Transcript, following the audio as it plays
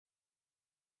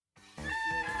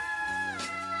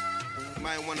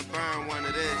Might want to burn one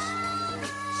of this.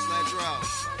 Sledge route.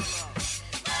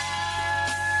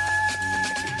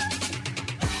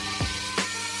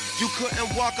 You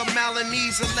couldn't walk a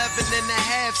Milanese 11 and a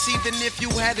half, even if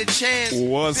you had a chance.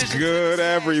 What's good,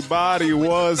 everybody?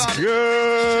 What's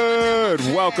good?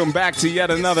 Welcome back to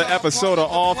yet another episode of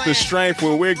Off the Strength,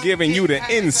 where we're giving you the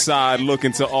inside look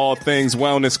into all things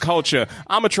wellness culture.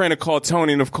 I'm a trainer called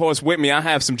Tony, and of course, with me, I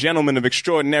have some gentlemen of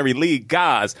extraordinary league.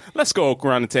 Guys, let's go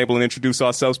around the table and introduce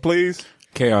ourselves, please.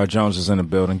 KR Jones is in the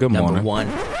building. Good morning.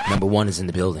 Number one is in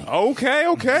the building. Okay.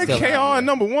 Still KR and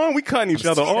number one, we cutting each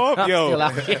other off. Yo,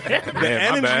 the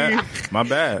energy. My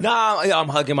bad. No, I'm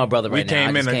hugging my brother right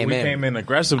now. We came in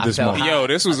aggressive this morning. Yo,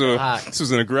 this was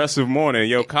an aggressive morning.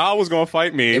 Yo, Kyle was gonna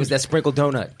fight me. It was that sprinkled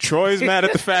donut. Troy's mad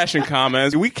at the fashion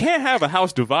comments. We can't have a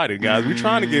house divided, guys. We're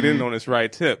trying to get in on this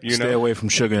right tip. You know, stay away from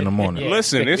sugar in the morning.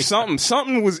 Listen, if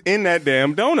something was in that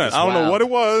damn donut. I don't know what it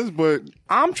was, but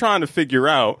I'm trying to figure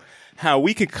out how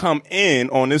we could come in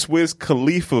on this Wiz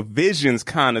Khalifa Visions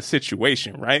kind of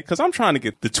situation, right? Because I'm trying to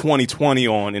get the 2020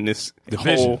 on in this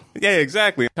whole... Yeah,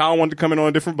 exactly. Kyle wanted to come in on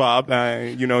a different Bob.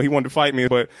 He wanted to fight me,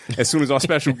 but as soon as our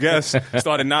special guest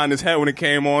started nodding his head when it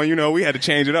came on, we had to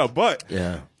change it up. But...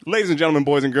 yeah. Ladies and gentlemen,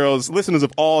 boys and girls, listeners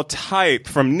of all type,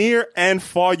 from near and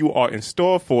far, you are in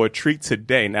store for a treat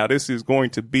today. Now, this is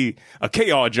going to be a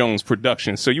KR Jones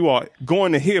production, so you are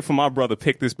going to hear from my brother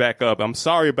pick this back up. I'm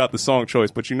sorry about the song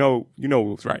choice, but you know it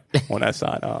was right on that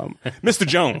side. Mr.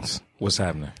 Jones. What's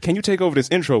happening? Can you take over this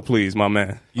intro, please, my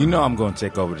man? You know I'm going to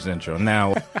take over this intro.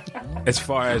 Now, as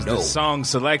far as the song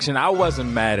selection, I wasn't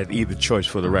mad at either choice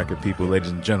for the record, people, ladies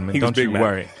and gentlemen. Don't you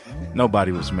worry.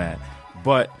 Nobody was mad.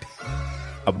 But...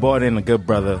 I brought in a good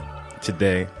brother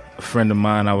today, a friend of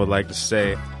mine, I would like to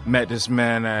say. Met this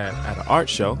man at an art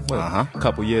show a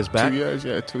couple years back. 2 years,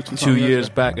 yeah. Two years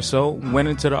back or so. Went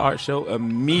into the art show,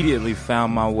 immediately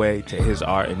found my way to his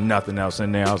art and nothing else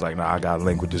in there. I was like, I got to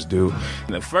link with this dude.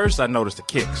 And at first, I noticed the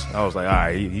kicks. I was like, all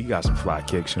right, he got some fly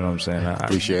kicks, you know what I'm saying?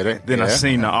 Appreciate it. Then I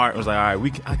seen the art and was like, all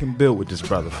right, I can build with this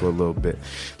brother for a little bit.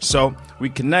 So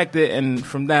we connected, and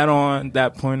from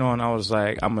that point on, I was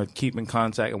like, I'm going to keep in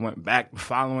contact. I went back the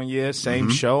following year,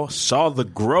 same show, saw the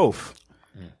growth.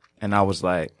 And I was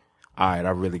like, all right,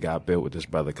 I really got to build with this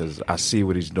brother because I see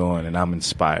what he's doing and I'm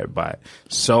inspired by it.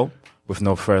 So, with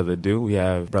no further ado, we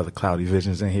have Brother Cloudy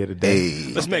Visions in here today.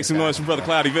 Hey, let's make some noise for Brother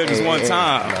Cloudy Visions one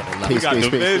time. We got the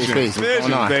Visions,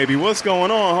 baby. What's going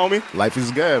on, homie? Life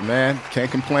is good, man. Can't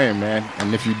complain, man.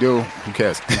 And if you do, who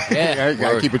cares? Yeah,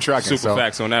 gotta keep it trucking. Super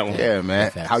facts on that one. Yeah,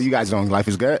 man. How you guys doing? Life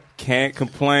is good? Can't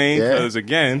complain because,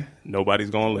 again... nobody's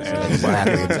gonna listen.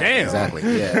 Damn. Exactly.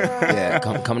 Yeah.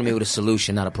 Come to me with a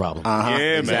solution, not a problem.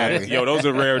 Yeah, exactly. Man. Yo, those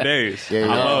are rare days. I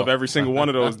love every single one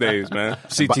of those days, man.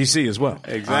 CTC as well.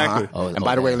 Exactly. And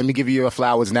by the way, let me give you your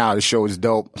flowers now. The show is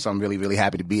dope. So I'm really, really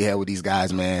happy to be here with these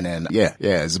guys, man. And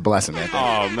it's a blessing, man.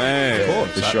 Oh, man. Yeah,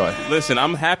 for sure. Listen,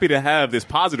 I'm happy to have this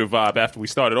positive vibe after we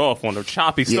started off on the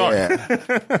choppy start. Yeah.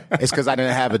 It's because I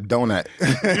didn't have a donut.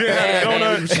 Donut.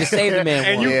 Man, you should have saved the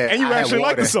man. And you actually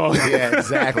like the song. Yeah,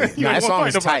 exactly. That song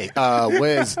is tight.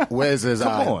 Wiz is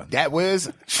Come on. That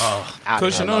Wiz.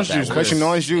 Cushion Orange Juice. Cushion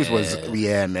Orange Juice was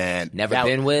man. Never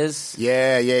been Wiz.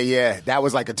 Yeah. That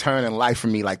was like a turn in life for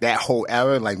me. Like that whole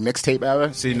era, like mixtape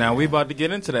era. See, now we about to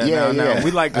get into that. Now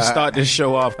we like to start this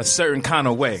show off a certain kind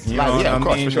of way. You know what I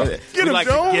mean? For sure. We like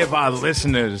to give our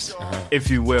listeners, if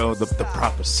you will, the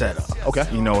proper setup. Okay.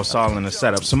 It's all in the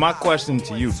setup. So my question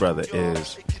to you, brother,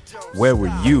 is where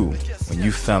were you when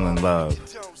you fell in love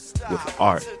with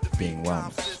art being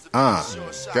wellness?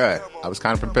 Good. I was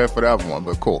kind of prepared for the other one,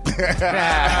 but cool. It's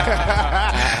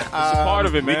a part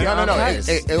of it, man. No.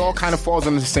 It all kind of falls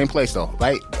into the same place, though,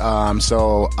 right?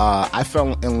 So I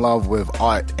fell in love with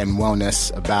art and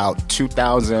wellness about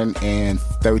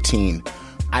 2013.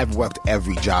 I've worked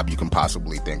every job you can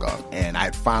possibly think of, and I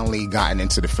had finally gotten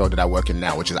into the field that I work in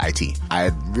now, which is IT. I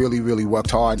had really, really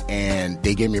worked hard, and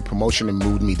they gave me a promotion and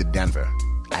moved me to Denver.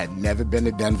 I had never been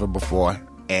to Denver before.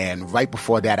 And right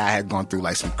before that, I had gone through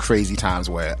like some crazy times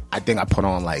where I think I put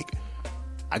on I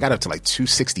got up to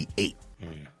 268.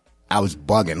 I was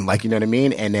bugging, you know what I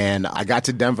mean? And then I got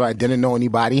to Denver. I didn't know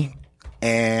anybody.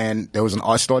 And there was an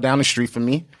art store down the street from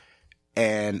me.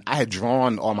 And I had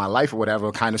drawn all my life or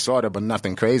whatever, kind of, sort of, but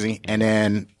nothing crazy. And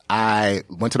then I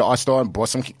went to the art store and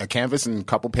bought a canvas and a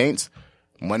couple paints,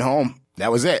 went home.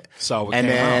 That was it. And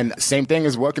then same thing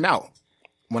as working out.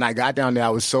 When I got down there, I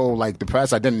was so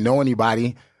depressed. I didn't know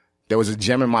anybody. there was a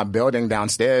gym in my building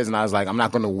downstairs, and I was like, I'm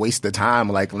not going to waste the time.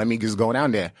 Like, let me just go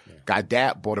down there. Got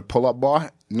that, bought a pull-up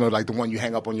bar, like the one you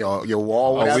hang up on your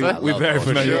wall or whatever. We very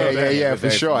familiar. Yeah, for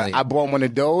sure. I bought one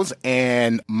of those,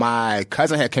 and my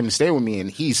cousin had come to stay with me,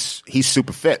 and he's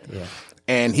super fit. Yeah.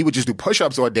 And he would just do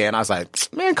push-ups all day, and I was like,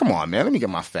 man, come on, man, let me get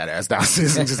my fat ass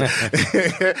downstairs and just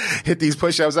hit these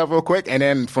push-ups up real quick. And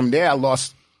then from there, I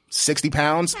lost 60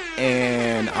 pounds,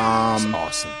 and That's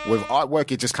awesome. With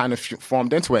artwork, it just kind of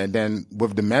formed into it. And then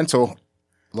with the mental,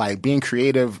 like being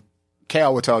creative,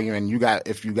 Kale will tell you, and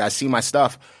if you guys see my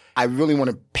stuff, I really want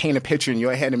to paint a picture in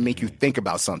your head and make you think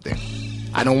about something.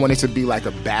 I don't want it to be like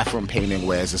a bathroom painting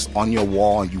where it's just on your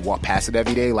wall and you walk past it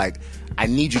every day. Like, I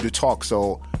need you to talk.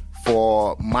 So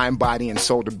for mind, body, and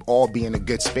soul to all be in a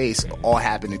good space, it all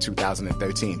happened in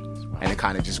 2013. And it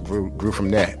kind of just grew from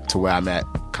there to where I'm at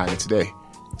kind of today.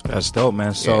 That's dope,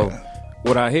 man. So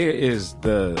what I hear is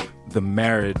the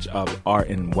marriage of art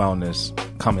and wellness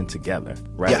coming together,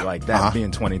 right? Yeah. Like that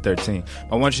being 2013.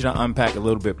 I want you to unpack a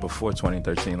little bit before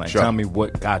 2013. Like, tell me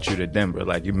what got you to Denver.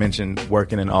 Like, you mentioned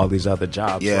working in all these other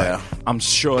jobs. Yeah. Like, I'm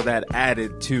sure that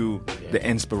added to the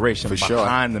inspiration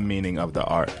behind the meaning of the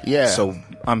art. Yeah. So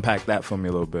unpack that for me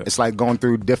a little bit. It's like going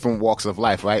through different walks of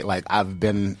life, right? Like, I've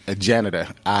been a janitor.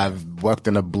 I've worked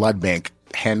in a blood bank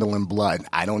handling blood.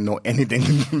 I don't know anything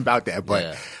about that,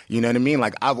 but you know what I mean?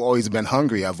 Like, I've always been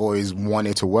hungry. I've always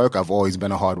wanted to work. I've always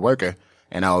been a hard worker.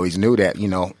 And I always knew that,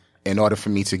 in order for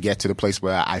me to get to the place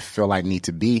where I feel I need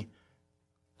to be,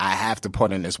 I have to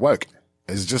put in this work.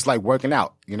 It's just like working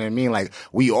out. You know what I mean? Like,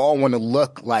 we all want to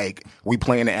look like we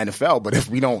play in the NFL, but if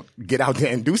we don't get out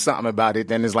there and do something about it,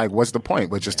 then it's like, what's the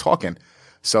point? We're just talking.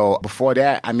 So before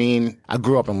that, I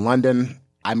grew up in London.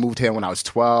 I moved here when I was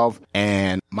 12,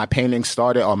 and my painting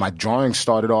started, or my drawing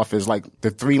started off as like the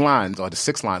 3 lines or the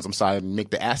 6 lines. I'm sorry, make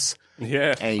the S.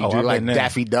 Yeah. And you do like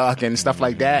Daffy Duck and stuff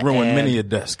like that. Ruined many a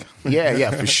desk.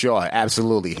 Yeah, for sure.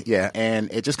 Absolutely. Yeah.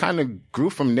 And it just kind of grew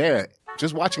from there.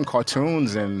 Just watching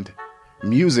cartoons and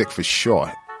music for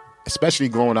sure. Especially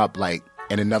growing up like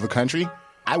in another country,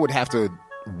 I would have to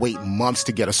wait months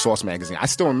to get a Source magazine. I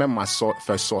still remember my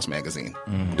first Source magazine,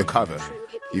 the cover.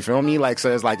 You feel me? Like,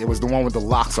 so it's like, it was the one with the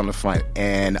locks on the front.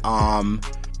 And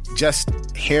just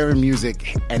hearing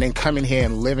music and then coming here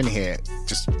and living here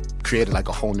just created like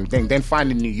a whole new thing. Then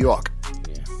finding New York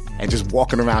and just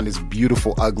walking around this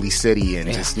beautiful, ugly city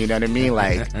and just, you know what I mean?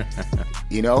 Like,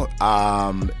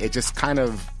 it just kind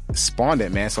of spawned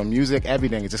it, man. So music,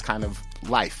 everything, is just kind of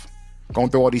life. Going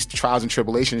through all these trials and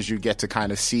tribulations, you get to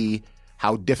kind of see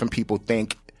how different people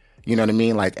think, you know what I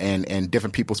mean? Like, and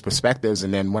different people's perspectives.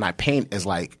 And then when I paint, is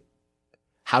like,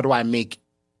 how do I make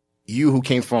you who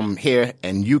came from here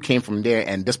and you came from there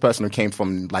and this person who came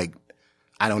from, like,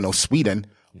 I don't know, Sweden,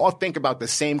 all think about the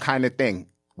same kind of thing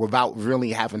without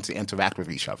really having to interact with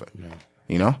each other. Yeah.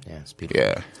 You know? Yeah, it's beautiful.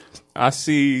 Yeah. I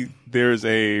see there's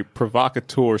a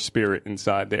provocateur spirit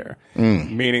inside there,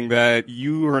 meaning that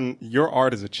your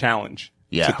art is a challenge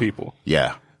to people.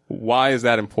 Yeah. Why is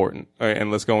that important?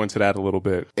 And let's go into that a little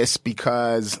bit. It's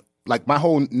because, like, my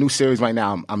whole new series right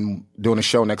now, I'm doing a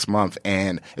show next month,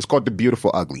 and it's called The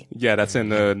Beautiful Ugly. Yeah, that's in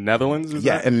the Netherlands, is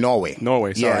that? In Norway.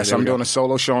 Sorry. Yeah, so I'm doing a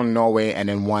solo show in Norway and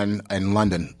then one in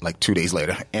London, like 2 days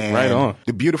later. And right on.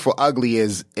 The Beautiful Ugly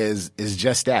is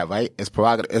just that, right? It's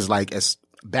prerogative. It's like, it's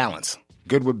balance.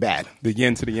 Good with bad. The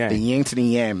yin to the yang. The yin to the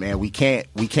yang, man. We can't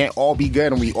all be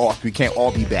good and we can't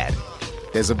all be bad.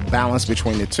 There's a balance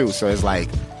between the two. So it's like,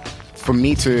 for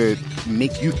me to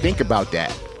make you think about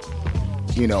that,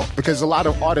 because a lot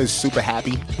of art is super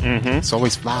happy. Mm-hmm. It's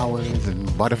always flowers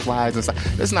and butterflies and stuff.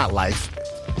 That's not life.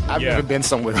 I've never been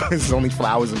somewhere where there's only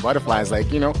flowers and butterflies.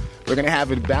 Like, we're going to have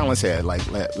a balance here. Like,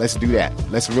 let's do that.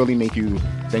 Let's really make you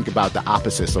think about the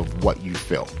opposites of what you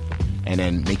feel. And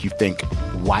then make you think,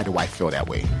 why do I feel that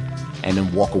way? And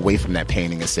then walk away from that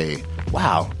painting and say,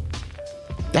 wow,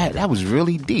 that was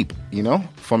really deep,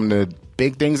 from the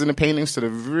big things in the paintings to the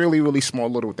really, really small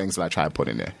little things that I try to put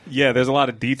in there. Yeah, there's a lot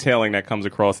of detailing that comes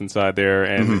across inside there,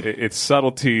 and its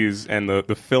subtleties and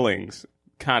the fillings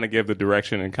kind of give the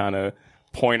direction and kind of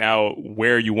point out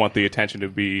where you want the attention to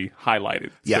be highlighted.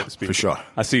 Yeah, so to speak. for sure.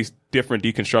 I see different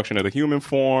deconstruction of the human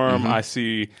form. I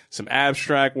see some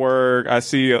abstract work. I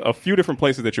see a few different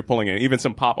places that you're pulling in, even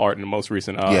some pop art in the most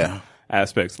recent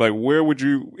aspects. Like,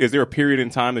 is there a period in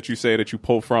time that you say that you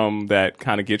pull from that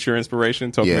kind of gets your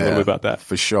inspiration? Talk to me a little bit about that.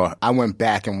 For sure. I went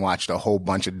back and watched a whole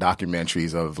bunch of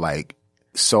documentaries of, like,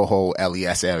 Soho,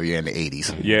 LES area in the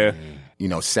 80s. Yeah.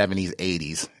 70s,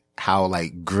 80s. How,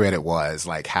 like, grit it was.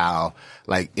 Like, how,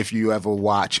 like, if you ever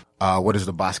watch What is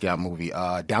the Basquiat movie?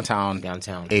 Downtown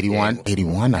 81. Yeah.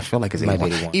 81? I feel like it's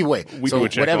 81. 81. Either way. We so do a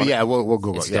check whatever, on it. yeah, we'll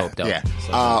Google It's it. Yeah, dope, though. yeah.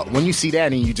 So When you see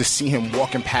that and you just see him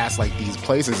walking past like these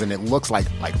places and it looks like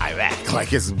Iraq.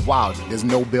 Like it's wild. There's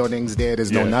no buildings there.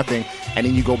 There's no nothing. And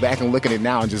then you go back and look at it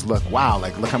now and just look, wow,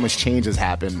 like look how much change has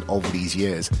happened over these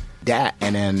years. That,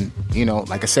 and then, you know,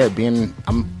 like I said,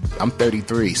 I'm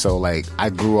 33, so like I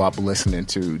grew up listening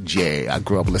to Jay, I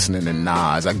grew up listening to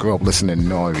Nas, I grew up listening to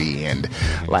Nori, and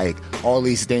like all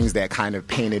these things that kind of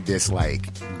painted this like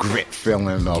grit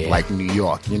feeling of like New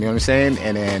York, you know what I'm saying?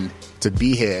 And then to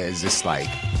be here is just like,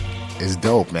 it's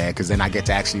dope, man, because then I get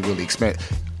to actually really experience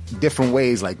different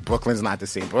ways. Like Brooklyn's not the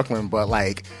same Brooklyn, but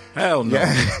like Hell no.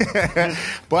 yeah.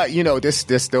 But you know,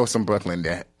 there's still some Brooklyn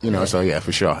there, you know. So yeah,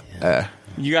 for sure.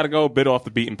 You got to go a bit off the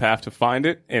beaten path to find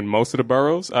it in most of the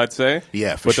boroughs, I'd say.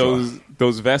 Yeah, for but sure.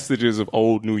 those vestiges of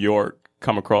old New York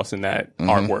come across in that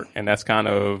artwork, and that's kind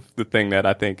of the thing that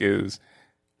I think it's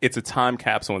a time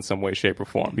capsule in some way, shape, or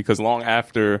form. Because long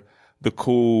after the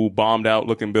cool, bombed out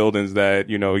looking buildings that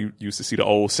you used to see the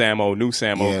old Samo, new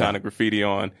Samo kind of graffiti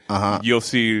on, you'll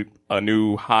see a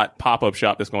new hot pop up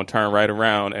shop that's going to turn right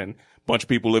around and bunch of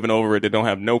people living over it that don't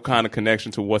have no kind of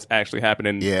connection to what's actually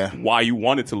happening. Why you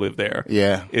wanted to live there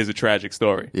is a tragic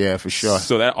story. Yeah, for sure.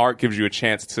 So that art gives you a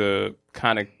chance to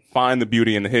kind of find the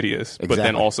beauty in the hideous, but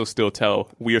then also still tell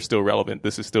we are still relevant.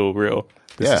 This is still real.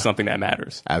 This is something that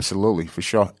matters. Absolutely, for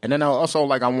sure. And then also,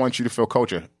 like, I want you to feel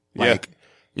culture. Like,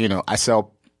 you know,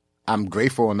 I'm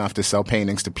grateful enough to sell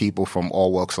paintings to people from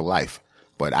all walks of life.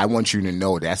 But I want you to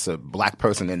know that's a black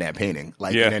person in that painting.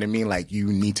 Like, you know what I mean? Like, you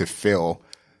need to feel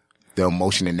the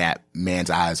emotion in that man's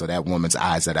eyes or that woman's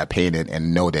eyes that I painted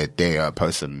and know that they are a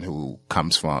person who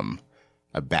comes from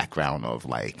a background of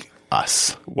like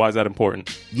us. Why is that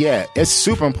important? Yeah, it's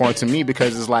super important to me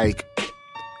because it's like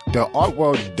the art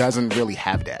world doesn't really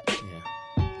have that.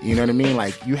 You know what I mean?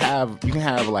 Like you can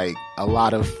have like a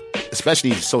lot of,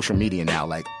 especially social media now,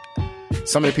 like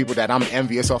some of the people that I'm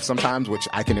envious of sometimes, which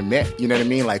I can admit, you know what I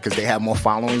mean? Like, cause they have more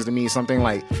followings than me or something,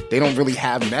 like they don't really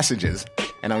have messages.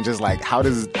 And I'm just like, how?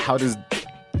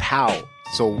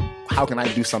 So how can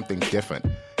I do something different?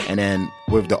 And then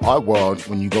with the art world,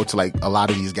 when you go to like a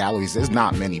lot of these galleries, there's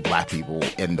not many black people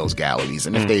in those galleries.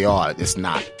 And if they are, it's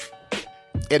not.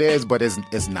 It is, but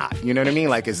it's not. You know what I mean?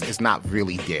 Like, it's not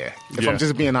really there. If I'm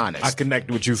just being honest. I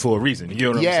connected with you for a reason. You know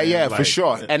what I'm saying? Yeah, like, for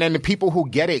sure. And then the people who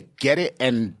get it,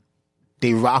 and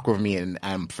they rock with me, and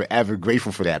I'm forever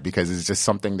grateful for that because it's just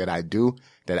something that I do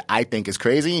that I think is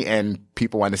crazy, and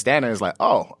people understand it. It's like,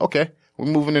 oh, okay, we're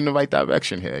moving in the right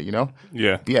direction here, you know?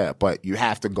 Yeah. Yeah, but you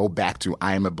have to go back to,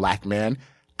 I am a black man.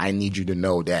 I need you to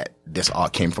know that this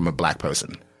art came from a black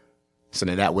person. So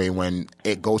then that way, when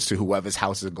it goes to whoever's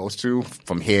house it goes to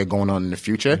from here going on in the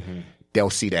future, they'll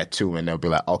see that too, and they'll be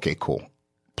like, okay, cool.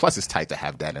 Plus, it's tight to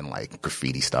have that in like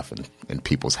graffiti stuff in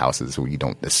people's houses who you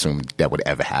don't assume that would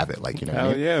ever have it. Like, you know what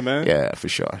I mean? Yeah, man. Yeah, for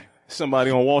sure.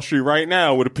 Somebody on Wall Street right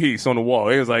now with a piece on the wall.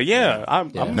 It was like,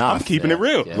 I'm keeping it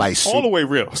real. Like all the way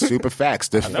real. Super facts.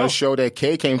 The first show that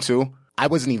Kay came to, I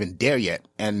wasn't even there yet.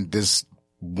 And this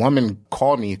woman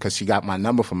called me because she got my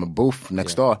number from a booth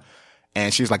next door.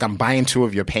 And she's like, I'm buying 2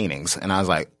 of your paintings. And I was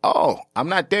like, oh, I'm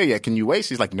not there yet. Can you wait?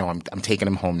 She's like, no, I'm taking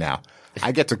them home now.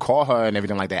 I get to call her and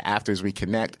everything like that after we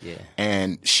connect. Yeah.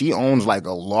 And she owns like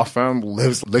a law firm,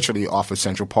 lives literally off of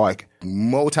Central Park,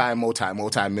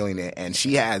 multi-millionaire. And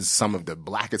she has some of the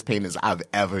blackest paintings I've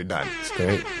ever done. It's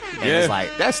great. And it's like,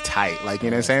 that's tight. Like, you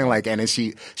know what I'm saying? Like, and then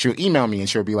she'll email me and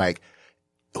she'll be like,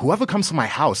 whoever comes to my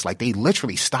house, like they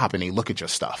literally stop and they look at your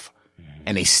stuff.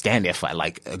 And they stand there for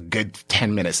like a good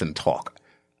 10 minutes and talk.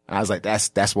 And I was like,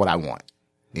 that's what I want,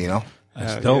 you know?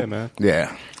 That's dope. Yeah, man.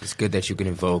 Yeah. It's good that you can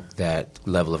invoke that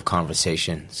level of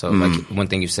conversation. So like one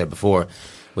thing you said before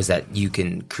was that you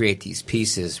can create these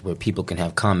pieces where people can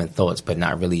have common thoughts but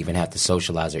not really even have to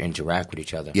socialize or interact with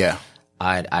each other. Yeah.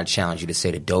 I'd challenge you to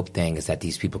say the dope thing is that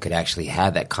these people could actually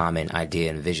have that common idea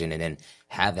and vision and then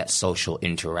have that social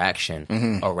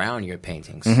interaction around your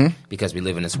paintings. Because we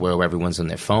live in this world where everyone's on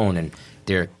their phone and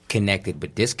they're connected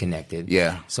but disconnected.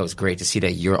 Yeah. So it's great to see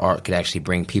that your art could actually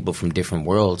bring people from different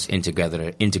worlds together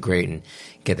to integrate and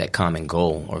get that common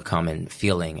goal or common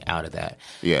feeling out of that.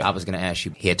 Yeah. I was going to ask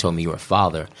you, he had told me you were a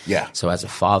father. Yeah. So as a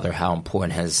father, how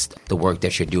important has the work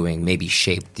that you're doing maybe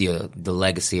shaped the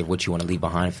legacy of what you want to leave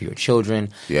behind for your children?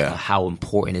 Yeah. How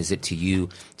important is it to you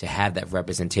to have that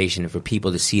representation and for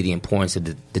people to see the importance of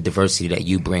the diversity that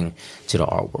you bring to the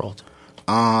art world?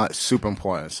 Super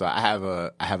important. So I have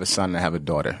a son and I have a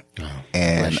daughter. Oh,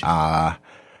 and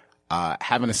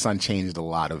having a son changed a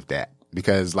lot of that.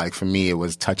 Because like for me it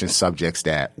was touching subjects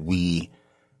that we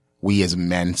as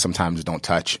men sometimes don't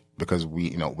touch because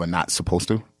we're not supposed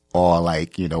to, or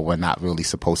like, we're not really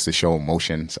supposed to show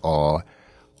emotions or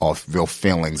real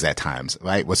feelings at times,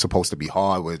 right? We're supposed to be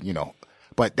hard with,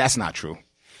 but that's not true.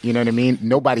 You know what I mean?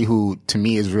 Nobody who, to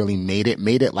me, has really made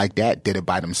it like that did it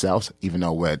by themselves, even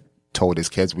though we're told as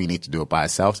kids we need to do it by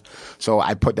ourselves. So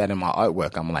I put that in my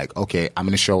artwork. I'm like, okay, I'm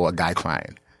going to show a guy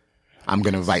crying. I'm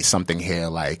going to write something here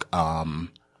like,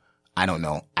 I don't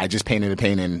know. I just painted a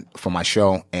painting for my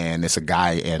show, and it's a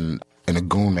guy in a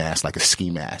goon mask, like a ski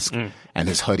mask. And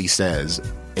his hoodie says,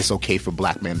 it's okay for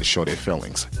black men to show their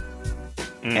feelings.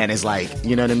 And it's like,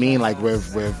 you know what I mean? Like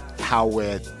with how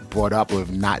we're brought up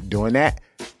with not doing that.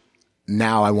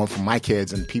 Now I want for my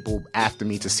kids and people after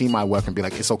me to see my work and be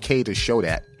like, it's okay to show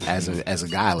that as a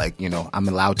guy. Like, I'm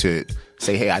allowed to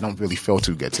say, hey, I don't really feel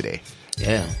too good today.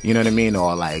 Yeah. You know what I mean?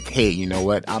 Or like, hey, you know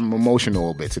what? I'm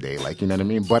emotional a bit today. Like, you know what I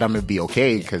mean? But I'm going to be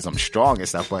okay because I'm strong and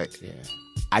stuff. But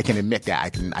I can admit that.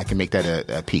 I can make that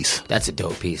a piece. That's a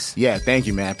dope piece. Yeah, thank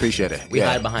you, man. I appreciate it. We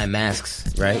hide behind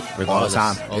masks, right? All the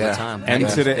time. All the time. N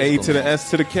to the A to the S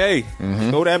to the K.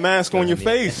 Throw that mask on your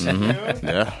face.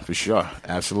 Yeah, for sure.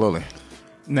 Absolutely.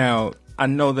 Now, I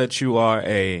know that you are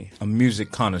a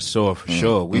music connoisseur for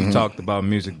sure. We've talked about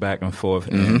music back and forth,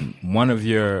 and one of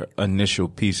your initial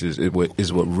pieces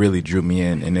is what really drew me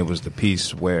in, and it was the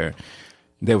piece where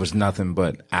there was nothing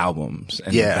but albums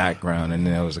in the background, and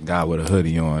there was a guy with a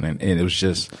hoodie on, and it was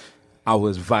just, I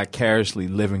was vicariously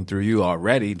living through you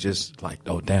already, just like,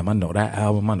 oh, damn, I know that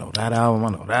album, I know that album, I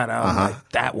know that album, like,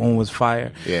 that one was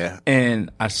fire. Yeah.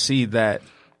 And I see that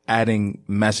adding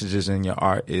messages in your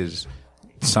art is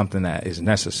something that is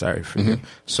necessary for you.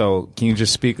 So can you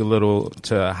just speak a little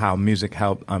to how music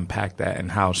helped unpack that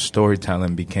and how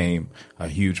storytelling became a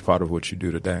huge part of what you do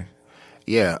today?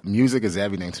 Yeah, music is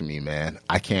everything to me, man.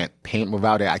 I can't paint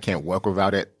without it. I can't work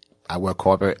without it. I work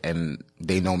corporate and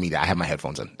they know me that I have my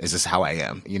headphones on. It's just how I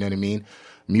am. You know what I mean?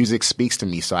 Music speaks to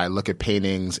me. So I look at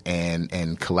paintings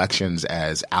and collections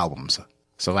as albums.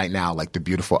 So right now, like The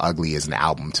Beautiful Ugly is an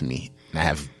album to me. And I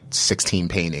have 16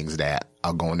 paintings that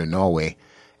are going to Norway.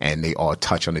 And they all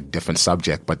touch on a different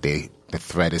subject, but the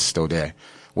thread is still there.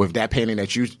 With that painting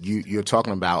that you're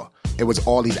talking about, it was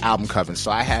all these album covers. So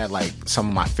I had like some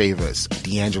of my favorites.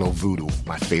 D'Angelo Voodoo,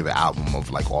 my favorite album of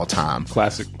like all time.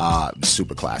 Classic.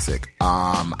 Super classic.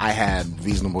 I had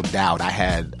Reasonable Doubt. I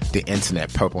had The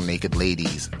Internet, Purple Naked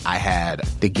Ladies. I had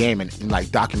The Game and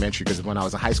like documentary because when I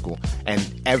was in high school.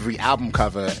 And every album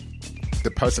cover,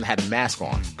 the person had a mask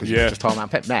on because you were just talking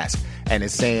about pet mask. And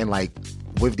it's saying like,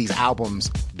 with these albums,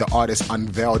 the artist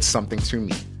unveiled something to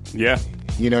me. Yeah.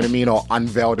 You know what I mean? Or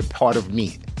unveiled a part of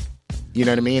me. You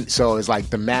know what I mean? So it's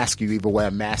like the mask, you either wear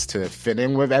a mask to fit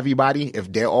in with everybody,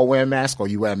 if they're all wearing masks, or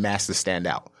you wear a mask to stand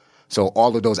out. So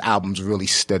all of those albums really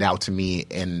stood out to me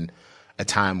in a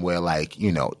time where like,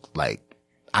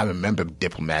 I remember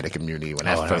Diplomatic Immunity when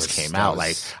that first came out.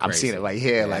 Like, I'm seeing it right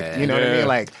here. Like, you know what I mean?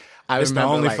 Like, It's the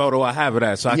only photo I have of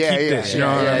that, so I keep this. You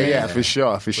know what I mean? For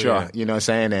sure. You know what I'm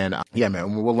saying? And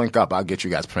man, we'll link up. I'll get you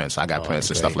guys prints. I got prints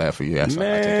and stuff like that for you. Yeah, so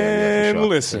man,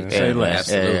 listen. Say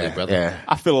less. Absolutely, brother. Yeah.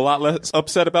 I feel a lot less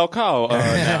upset about Kyle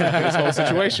now, this whole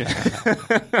situation.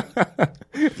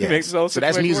 So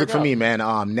that's music for me, man.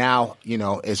 Now,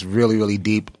 it's really, really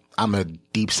deep. I'm a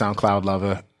deep SoundCloud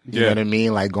lover. You know what I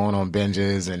mean? Like going on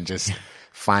binges and just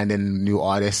finding new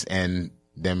artists, and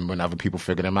then when other people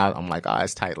figure them out, I'm like, oh,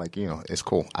 it's tight. Like, it's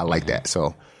cool. I like that.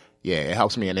 So, yeah, it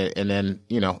helps me. And then,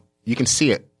 you can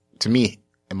see it, to me,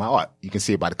 in my art. You can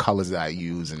see it by the colors that I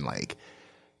use and, like,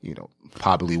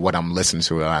 probably what I'm listening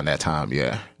to around that time.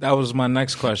 Yeah. That was my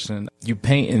next question. You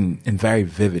paint in very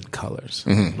vivid colors.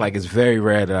 Like, it's very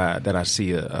rare that I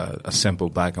see a simple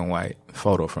black and white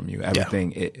photo from you.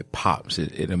 Everything, it pops.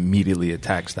 It immediately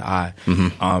attacks the eye.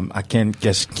 Can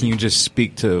you just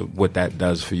speak to what that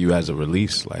does for you as a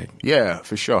release? Like, yeah,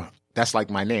 for sure. That's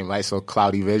like my name, right? So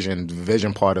Cloudy Vision, the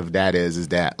vision part of that is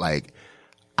that like,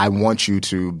 I want you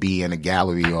to be in a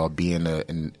gallery or be in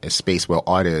a space where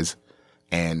art is,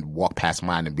 and walk past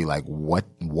mine and be like, what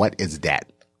is that?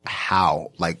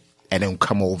 How? Like, and then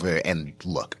come over and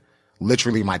look.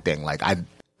 Literally my thing. Like,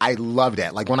 I love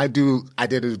that. Like, when I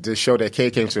did the show that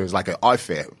Kay came to, it was like an art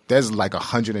fair. There's like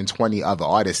 120 other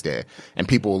artists there. And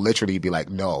people will literally be like,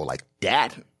 no, like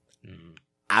that?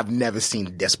 I've never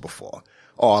seen this before.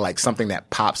 Or like something that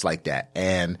pops like that.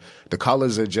 And the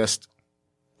colors are just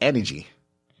energy.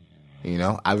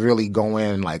 I really go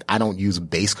in, like, I don't use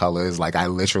base colors. Like, I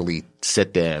literally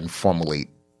sit there and formulate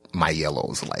my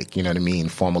yellows, like, you know what I mean?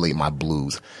 Formulate my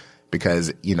blues.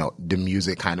 Because, the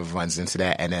music kind of runs into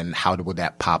that. And then how would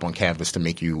that pop on canvas to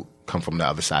make you come from the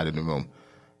other side of the room?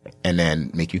 and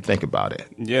then make you think about it.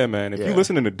 Yeah, man. If you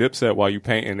listening to Dipset while you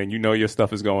painting and you know your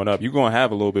stuff is going up, you're going to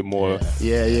have a little bit more.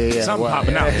 Yeah. Something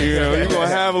popping out. You know, you're going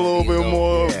to have a little bit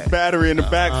more battery in the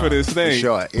back for this thing.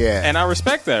 Sure, yeah. And I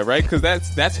respect that, right? Because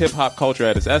that's hip hop culture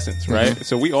at its essence, right?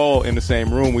 So we all in the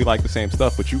same room, we like the same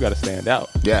stuff, but you got to stand out.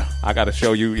 Yeah. I got to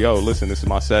show you, yo, listen, this is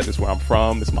my set, this is where I'm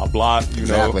from, this is my block, you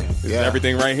know, this is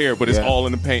everything right here, but it's all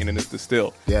in the painting and it's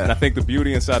distilled. Yeah. And I think the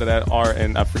beauty inside of that art,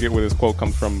 and I forget where this quote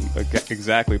comes from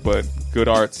exactly, but good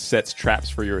art sets traps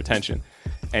for your attention.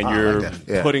 And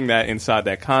you're putting that inside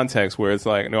that context where it's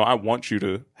like, no, I want you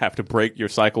to have to break your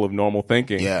cycle of normal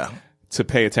thinking to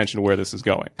pay attention to where this is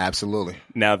going. Absolutely.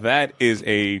 Now, that is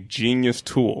a genius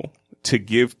tool to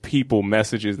give people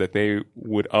messages that they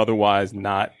would otherwise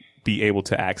not be able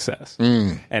to access.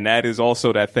 And that is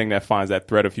also that thing that finds that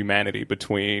thread of humanity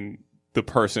between the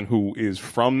person who is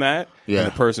from that and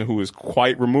the person who is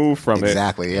quite removed from it.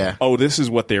 Exactly, yeah. Oh, this is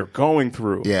what they're going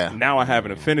through. Yeah. Now I have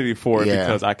an affinity for it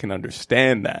because I can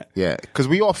understand that. Yeah. Because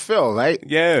we all feel, right?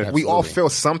 Yeah. Absolutely. We all feel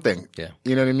something. Yeah.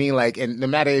 You know what I mean? Like, and no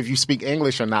matter if you speak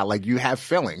English or not, like, you have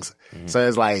feelings. So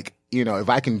it's like, you know, if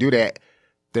I can do that,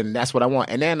 then that's what I want.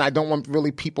 And then I don't want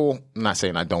really people, I'm not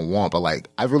saying I don't want, but like,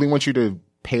 I really want you to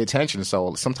pay attention.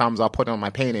 So sometimes I'll put on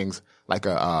my paintings like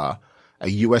a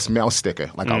U.S. mail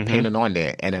sticker, like I'll paint it on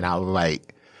there, and then I'll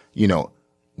like, you know,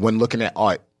 when looking at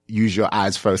art, use your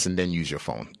eyes first and then use your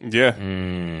phone. Yeah.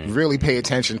 Really pay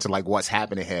attention to like what's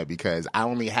happening here, because I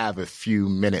only have a few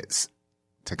minutes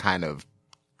to kind of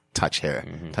touch your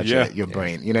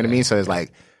brain. You know what I mean? So it's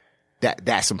like,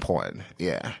 that's important.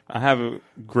 Yeah. I have a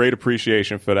great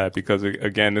appreciation for that because,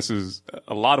 again, this is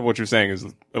a lot of what you're saying is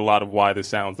a lot of why this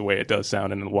sounds the way it does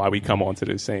sound and why we come onto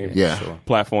the same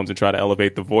platforms and try to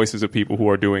elevate the voices of people who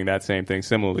are doing that same thing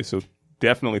similarly. So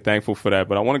definitely thankful for that.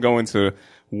 But I want to go into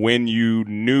when you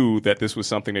knew that this was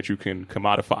something that you can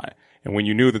commodify. And when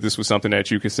you knew that this was something that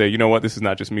you could say, you know what, this is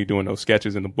not just me doing those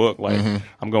sketches in the book. Like,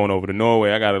 I'm going over to Norway.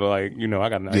 I got to like, you know, I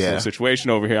got a nice little situation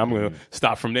over here. I'm going to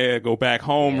stop from there, go back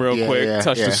home real quick,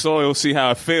 touch the soil, see how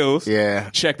it feels.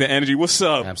 Yeah. Check the energy. What's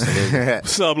up? Absolutely.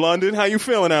 What's up, London? How you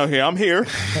feeling out here? I'm here.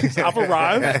 I've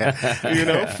arrived. You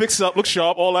know, fix up, look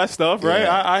sharp, all that stuff, right?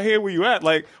 I hear where you at.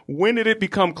 Like, when did it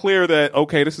become clear that,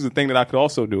 okay, this is a thing that I could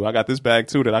also do? I got this bag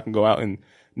too that I can go out and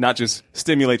not just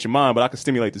stimulate your mind, but I can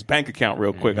stimulate this bank account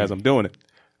real quick as I'm doing it.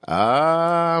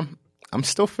 I'm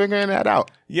still figuring that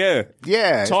out. Yeah.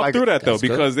 Yeah. Talk through that though,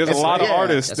 because there's a lot of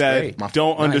artists that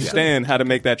don't understand how to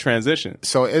make that transition.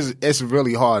 So it's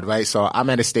really hard, right? So I'm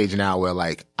at a stage now where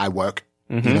like I work,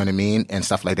 you know what I mean? And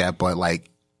stuff like that. But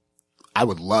like, I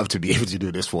would love to be able to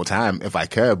do this full time if I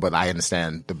could, but I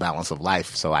understand the balance of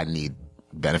life. So I need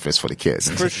benefits for the kids.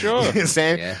 For sure. You know what I'm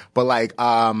saying? Yeah. But like,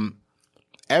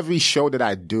 every show that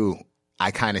I do,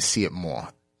 I kind of see it more.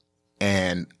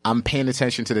 And I'm paying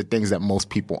attention to the things that most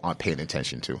people aren't paying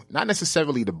attention to. Not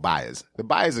necessarily the buyers. The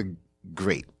buyers are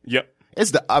great. Yep.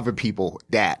 It's the other people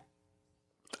that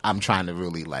I'm trying to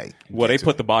really like. Well, they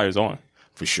put the buyers on.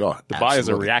 For sure. The buyers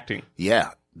are reacting.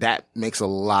 Yeah. That makes a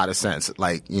lot of sense.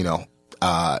 Like, you know,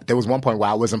 there was one point where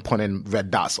I wasn't putting red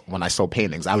dots when I sold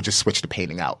paintings. I would just switch the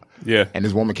painting out. Yeah. And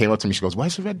this woman came up to me. She goes,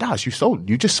 "Where's the red dots? You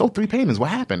just sold 3 paintings. What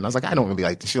happened?" And I was like, "I don't really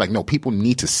like this." She's like, "No, people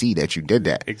need to see that you did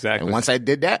that." Exactly. And once I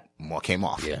did that, more came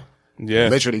off. Yeah. Yeah.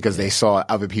 Literally because they saw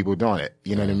other people doing it.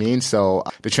 You know what I mean? So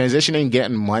the transitioning,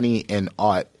 getting money in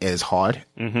art is hard.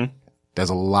 There's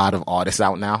a lot of artists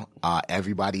out now.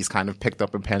 Everybody's kind of picked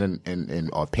up a pen and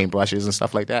or paintbrushes and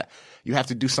stuff like that. You have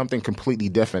to do something completely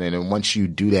different. And then once you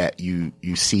do that, you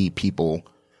see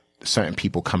certain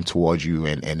people come towards you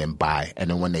and then buy. And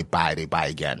then when they buy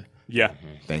again. Yeah.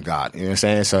 Thank God. You know what I'm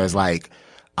saying? So it's like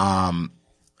I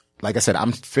said,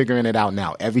 I'm figuring it out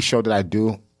now. Every show that I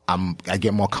do, I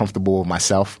get more comfortable with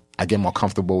myself. I get more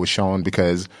comfortable with showing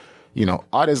because, you know,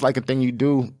 art is like a thing you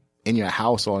do in your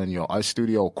house or in your art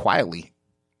studio quietly.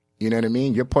 You know what I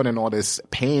mean? You're putting all this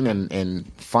pain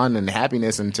and fun and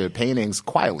happiness into paintings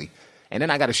quietly. And then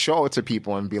I got to show it to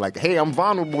people and be like, "Hey, I'm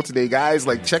vulnerable today, guys.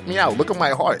 Like, check me out. Look at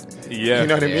my heart." Yeah. You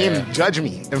know what I mean? Judge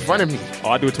me in front of me. Oh,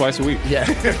 I do it twice a week. Yeah.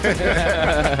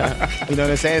 You know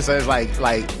what I'm saying? So it's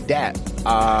like that.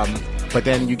 But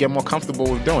then you get more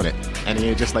comfortable with doing it. And then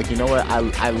you're just like, you know what?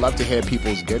 I love to hear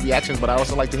people's good reactions, but I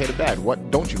also like to hear the bad.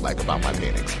 What don't you like about my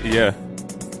paintings? Yeah.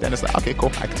 Then it's like, okay,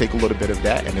 cool. I can take a little bit of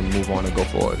that and then move on and go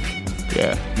forward.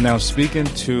 Yeah. Now, speaking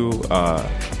to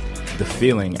the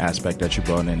feeling aspect that you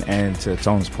brought in, and to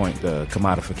Tone's point, the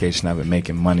commodification of it,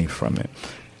 making money from it.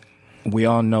 We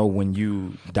all know when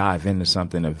you dive into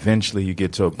something, eventually you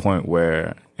get to a point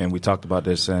where, and we talked about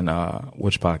this in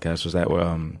which podcast was that?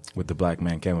 With the Black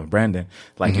Man Came with Brandon.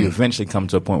 Like you eventually come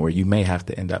to a point where you may have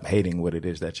to end up hating what it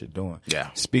is that you're doing.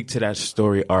 Yeah. Speak to that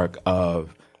story arc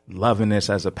of loving this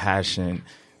as a passion,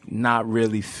 not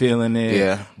really feeling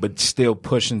it, but still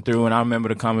pushing through. And I remember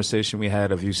the conversation we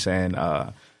had of you saying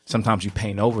sometimes you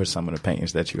paint over some of the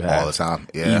paintings that you have all the time.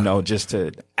 Yeah, you know, just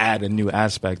to add a new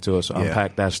aspect to it. So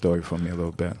unpack that story for me a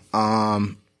little bit.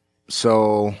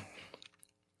 So,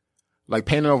 like,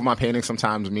 painting over my painting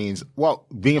sometimes means, well,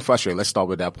 being frustrated. Let's start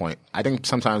with that point. I think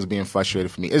sometimes being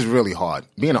frustrated for me is really hard.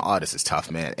 Being an artist is tough,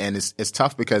 man. And it's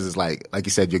tough because it's like you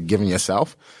said, you're giving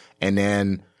yourself. And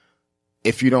then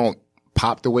if you don't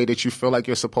pop the way that you feel like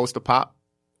you're supposed to pop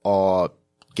or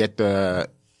get the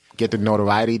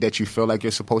notoriety that you feel like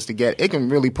you're supposed to get, it can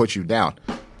really put you down.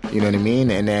 You know what I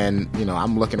mean? And then, you know,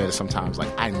 I'm looking at it sometimes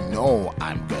like, I know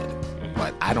I'm good,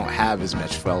 but I don't have as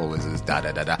much followers as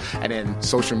da-da-da-da. And then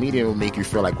social media will make you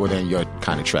feel like, well, then you're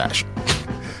kind of trash.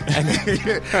 And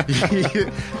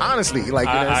then, honestly, like,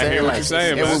 you know what I'm saying? Hear what like, you're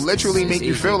saying, it man. will literally make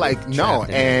you feel like, no.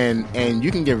 And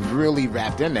you can get really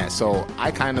wrapped in that. So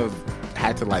I kind of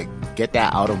had to, like, get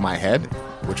that out of my head,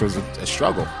 which was a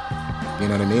struggle. You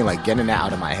know what I mean? Like, getting that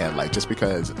out of my head. Like, just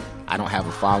because I don't have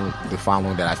the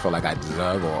following that I feel like I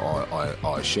deserve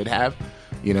or should have.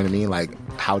 You know what I mean? Like,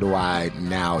 how do I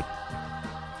now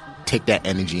take that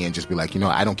energy and just be like, you know,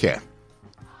 I don't care.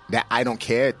 That I don't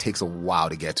care, it takes a while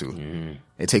to get to.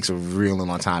 It takes a really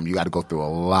long time. You got to go through a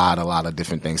lot of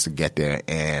different things to get there.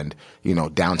 And, you know,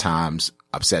 down times,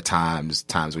 upset times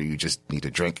where you just need to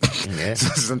drink. Yeah.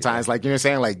 Sometimes, like, you know what I'm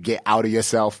saying? Like, get out of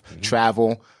yourself,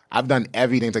 travel. I've done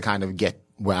everything to kind of get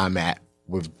where I'm at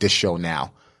with this show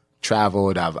now.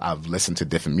 Traveled, I've listened to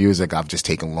different music, I've just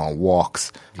taken long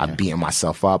walks, I've beaten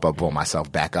myself up, I've brought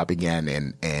myself back up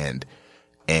again,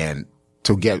 and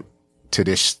to get to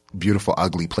this beautiful,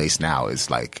 ugly place now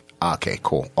is like, okay,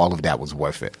 cool. All of that was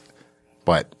worth it.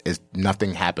 But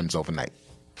nothing happens overnight.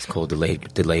 It's called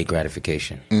delayed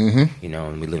gratification. Mm-hmm. You know,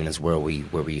 and we live in this world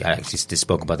where we I actually just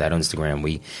spoke about that on Instagram.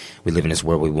 We live in this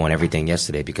world where we want everything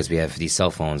yesterday because we have these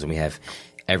cell phones and we have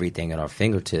everything at our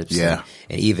fingertips. Yeah.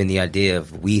 And even the idea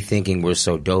of we thinking we're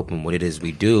so dope and what it is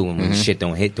we do, and when shit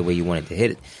don't hit the way you want it to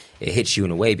hit, it hits you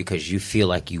in a way because you feel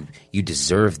like you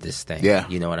deserve this thing. Yeah.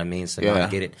 You know what I mean? So no, I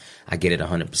get it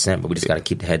 100%, but we just got to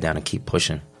keep the head down and keep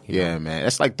pushing. Yeah, man.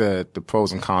 It's like the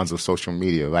pros and cons of social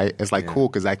media, right? It's like cool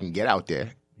because I can get out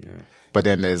there. Yeah. But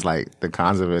then there's like the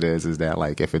cons of it is that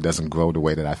like if it doesn't grow the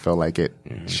way that I feel like it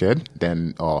should,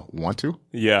 then or want to,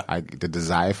 the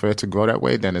desire for it to grow that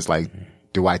way, then it's like,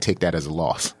 do I take that as a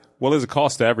loss? Well, there's a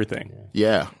cost to everything.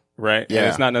 Yeah. Right? Yeah. And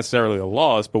it's not necessarily a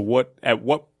loss, but at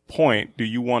what point do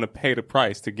you want to pay the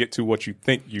price to get to what you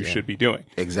think you should be doing?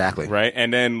 Exactly. Right?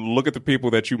 And then look at the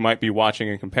people that you might be watching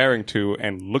and comparing to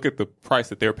and look at the price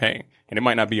that they're paying. And it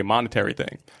might not be a monetary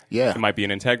thing. Yeah. It might be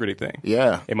an integrity thing.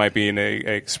 Yeah. It might be an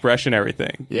expressionary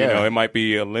thing. Yeah. You know, it might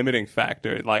be a limiting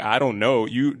factor. Like, I don't know.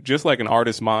 You, just like an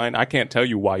artist's mind, I can't tell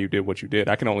you why you did what you did.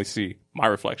 I can only see my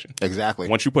reflection. Exactly.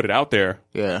 Once you put it out there,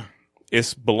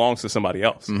 it belongs to somebody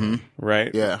else,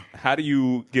 right? Yeah. How do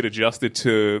you get adjusted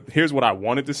to, here's what I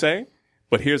wanted to say,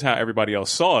 but here's how everybody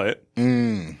else saw it.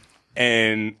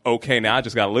 And okay, now I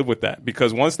just got to live with that.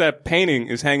 Because once that painting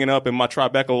is hanging up in my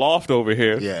Tribeca loft over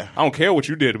here, I don't care what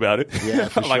you did about it. Yeah,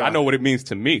 for like, sure. I know what it means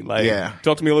to me. Like,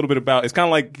 talk to me a little bit about, it's kind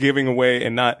of like giving away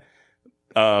and not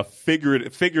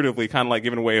figuratively kind of like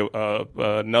giving away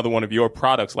another one of your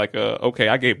products. Like, okay,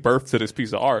 I gave birth to this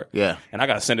piece of art. Yeah. And I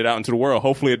got to send it out into the world.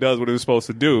 Hopefully it does what it was supposed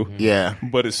to do. Yeah.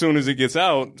 But as soon as it gets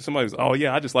out, somebody's, oh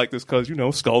yeah, I just like this because, you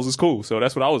know, Skulls is cool. So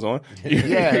that's what I was on.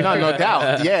 Yeah, no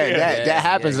doubt. Yeah, that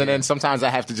happens. And then sometimes I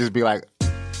have to just be like,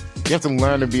 you have to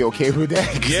learn to be okay with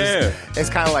that. Yeah. It's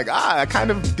kind of like, I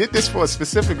kind of did this for a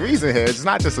specific reason here. It's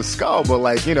not just a skull, but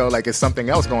like, you know, like it's something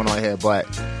else going on here. But,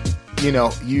 you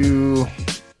know,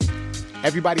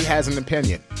 everybody has an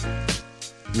opinion,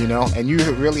 you know, and you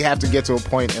really have to get to a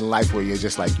point in life where you're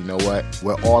just like, you know what,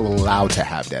 we're all allowed to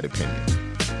have that opinion.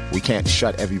 We can't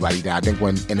shut everybody down. I think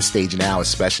when in a stage now,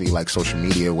 especially like social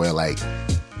media, where like,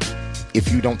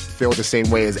 if you don't feel the same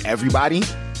way as everybody,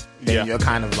 then you're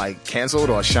kind of like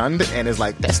canceled or shunned. And it's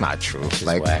like, that's not true.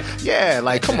 Like, whack. yeah,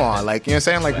 like, come on. Like, you know what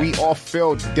I'm saying? Like, we all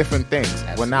feel different things.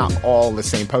 Absolutely. We're not all the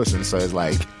same person. So it's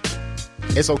like,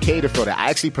 it's okay to feel that.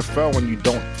 I actually prefer when you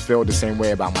don't feel the same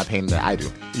way about my painting that I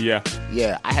do. Yeah.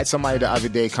 Yeah. I had somebody the other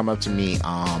day come up to me.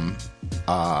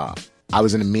 I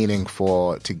was in a meeting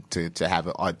to have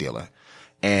an art dealer.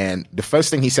 And the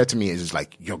first thing he said to me is just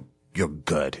like, you're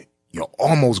good. You're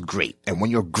almost great. And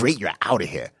when you're great, you're out of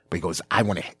here. But he goes, I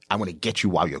want to get you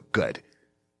while you're good.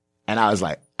 And I was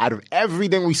like, out of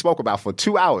everything we spoke about for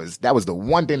 2 hours, that was the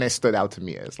one thing that stood out to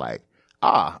me. It's like,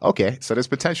 okay, so there's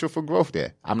potential for growth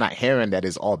there. I'm not hearing that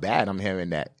it's all bad. I'm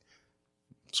hearing that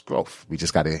it's growth. We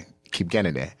just got to keep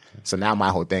getting there. So now my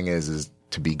whole thing is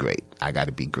to be great. I got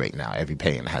to be great now. Every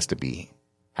painting has to be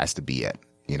it,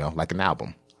 you know, like an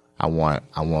album. I want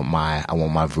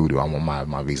my voodoo. I want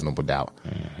my reasonable doubt.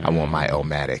 I want my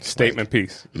Illmatic Statement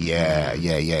piece. Yeah.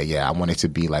 I want it to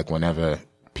be like whenever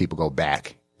people go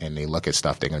back and they look at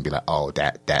stuff, they're gonna be like, oh,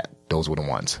 those were the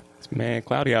ones. Man,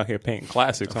 Cloudy out here painting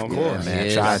classics, on course.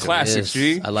 Man, classics,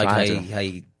 G. I like how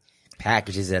he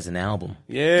packages as an album.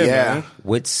 Yeah, man.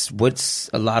 What's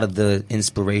a lot of the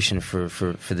inspiration for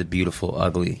the Beautiful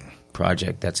Ugly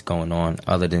project that's going on,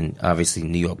 other than obviously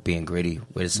New York being gritty?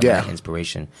 Where's some of that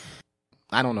inspiration?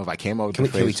 I don't know if I came up with the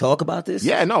phrase. Can we talk about this?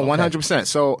 Yeah, no, 100%.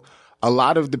 So a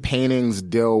lot of the paintings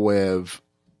deal with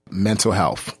mental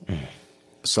health.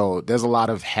 So there's a lot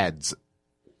of heads,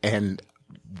 and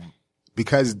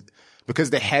because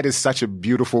the head is such a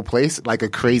beautiful place, like a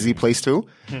crazy place too,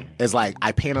 it's like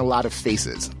I paint a lot of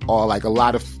faces, or like a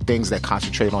lot of things that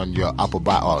concentrate on your upper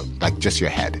body, or like just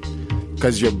your head.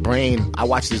 Because your brain, I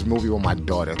watched this movie with my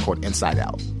daughter called Inside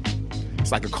Out.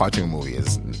 It's like a cartoon movie.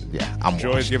 I'm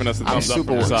Joy's giving us a thumbs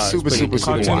up. Super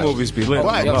Cartoon movies be lit.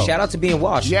 Yo, shout out to being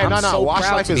washed. Yeah, I'm so Wash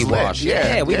proud Life to be is lit. washed.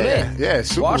 Yeah, we lit. Yeah,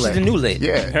 super Wash lit. is the new lit.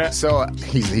 Yeah. So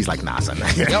he's like, nah, son.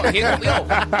 Yo,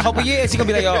 a couple years, he gonna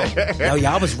be like, yo,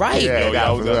 y'all was right.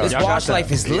 This Wash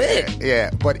Life is lit. Yeah,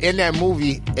 but in that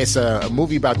movie, it's a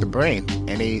movie about the brain,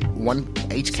 and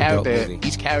each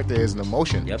character is an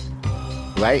emotion. Yep.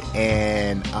 Right?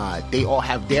 And they all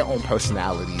have their own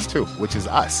personalities too, which is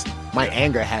us. My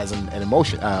anger has an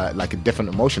emotion, like a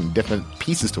different emotion, different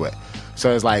pieces to it.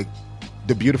 So it's like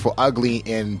the Beautiful Ugly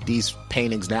in these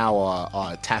paintings now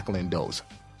are tackling those.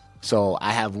 So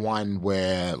I have one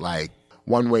where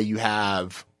you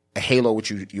have a halo, which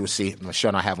you'll see. The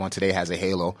shirt I have on today has a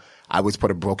halo. I always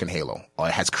put a broken halo, or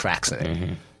it has cracks in it.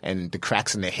 Mm-hmm. And the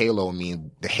cracks in the halo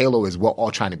mean the halo is we're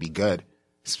all trying to be good.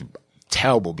 It's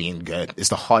terrible being good. It's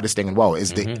the hardest thing in the world.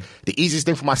 It's the easiest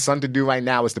thing for my son to do right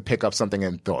now is to pick up something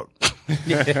and throw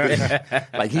it.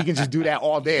 Like he can just do that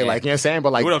all day. Like, you know what I'm saying?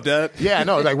 But like, what up, Dad? Yeah,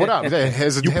 no, like, what up?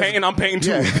 You painting? I'm painting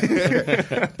too.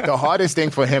 Yeah. The hardest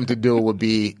thing for him to do would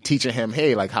be teaching him,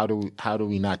 hey, like, how do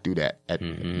we not do that at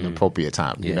an appropriate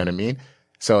time? You know what I mean?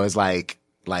 So it's like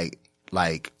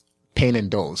painting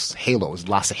those halos,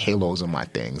 lots of halos on my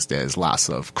things. There's lots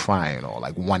of crying, or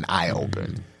like one eye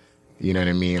open. You know what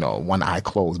I mean? Or one eye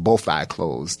closed, both eye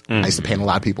closed. I used to paint a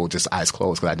lot of people just eyes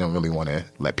closed because I didn't really want to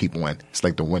let people in. It's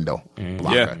like the window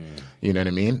blocker. Yeah. You know what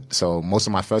I mean? So most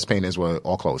of my first paintings were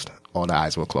all closed. All the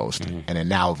eyes were closed. And then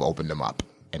now I've opened them up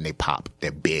and they pop.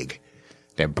 They're big.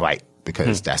 They're bright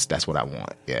because that's what I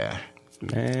want. Yeah.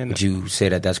 Man. Would you say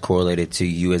that that's correlated to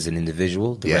you as an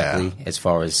individual directly, as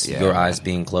far as your eyes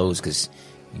being closed? Because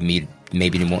you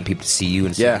maybe didn't want people to see you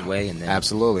in a certain way, and then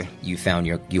absolutely you found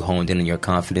you honed in on your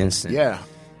confidence. And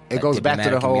it goes back to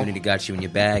the whole community got you in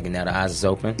your bag, and now the eyes is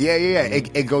open.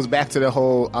 It goes back to the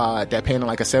whole that painting,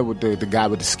 like I said, with the guy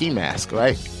with the ski mask,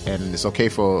 right? And it's okay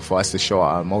for us to show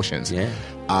our emotions.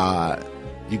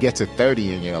 You get to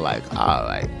 30 and you're like, all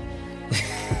right.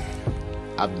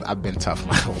 I've been tough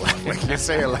my whole life. Like you're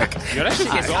saying, like, yo, that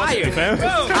shit gets tired, fam.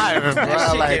 Tired, bro. That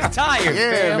shit like, gets tired,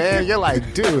 yeah, man. You're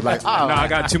like, dude, like, oh, I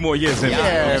got 2 more years in me.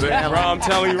 Yeah, man. Bro, I'm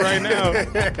telling you right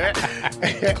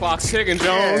now. Clock's ticking,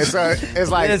 Jones. Yeah, so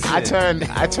it's like I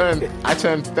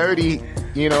turned 30,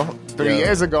 you know, 3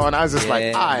 years ago, and I was just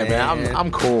like, all right, man,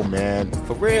 I'm cool, man.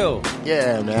 For real.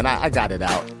 Yeah, man. I got it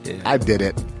out. Yeah. I did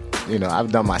it. You know,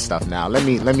 I've done my stuff now. Let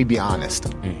me be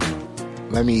honest.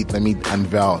 Let me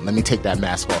unveil. Let me take that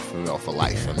mask off for real, for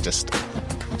life, and just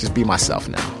be myself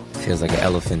now. Feels like an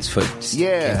elephant's foot. Just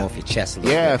came off your chest a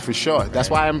little bit. For sure. That's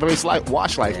why I embrace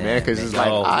Wash Life, man, because it's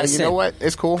like, you know what?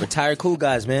 It's cool. Retired cool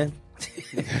guys, man.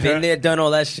 Been there, done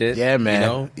all that shit. Yeah, man. You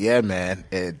know? Yeah, man.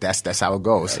 That's how it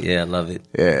goes. Yeah, I love it.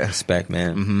 Yeah. Respect,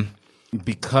 man.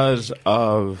 Because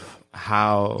of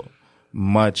how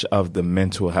much of the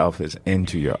mental health is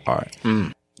into your art,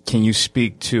 can you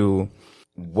speak to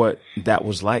what that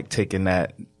was like, taking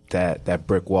that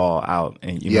brick wall out,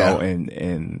 and you know,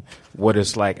 and what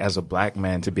it's like as a black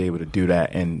man to be able to do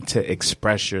that and to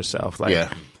express yourself? Like,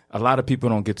 a lot of people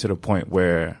don't get to the point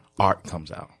where art comes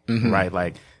out, right?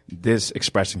 Like, this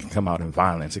expression can come out in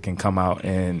violence, it can come out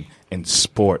in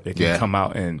sport, it can come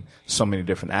out in so many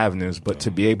different avenues, but to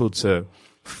be able to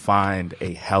find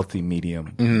a healthy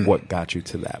medium, what got you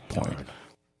to that point?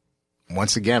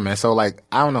 once again, man. So like,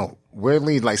 I don't know.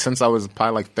 Weirdly, like since I was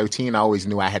probably like 13, I always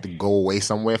knew I had to go away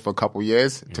somewhere for a couple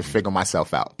years to figure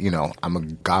myself out. You know, I'm a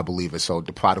God believer. So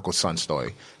the prodigal son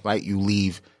story, right? You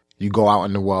leave, you go out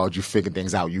in the world, you figure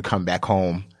things out, you come back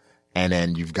home, and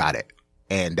then you've got it.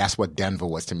 And that's what Denver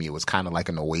was to me. It was kind of like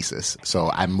an oasis. So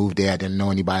I moved there. I didn't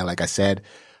know anybody. Like I said,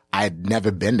 I had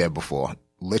never been there before.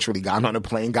 Literally got on a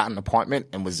plane, got an apartment,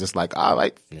 and was just like, all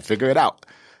right, figure it out.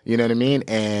 You know what I mean?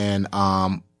 And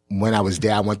when I was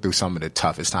there, I went through some of the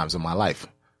toughest times of my life,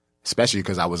 especially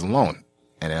because I was alone.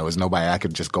 And there was nobody I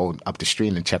could just go up the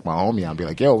street and check my homie out and be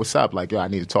like, yo, what's up? Like, yo, I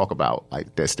need to talk about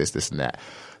like this, and that.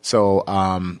 So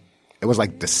it was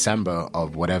like December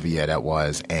of whatever year that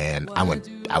was, and I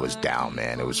was down,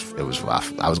 man. It was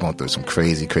rough. I was going through some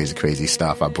crazy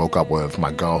stuff. I broke up with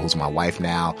my girl, who's my wife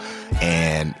now,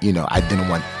 and you know, I didn't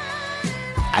want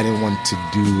to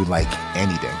do like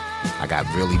anything. I got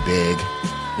really big.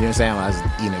 You know what I'm saying? I was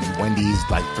eating Wendy's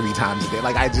like 3 times a day.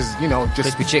 Like I just, you know,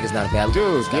 just crispy chicken's not a bad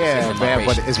dude. Yeah, man.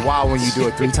 But it's wild when you do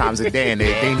it 3 times a day and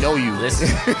they know you. Listen,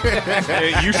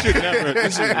 hey, you should never.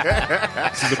 This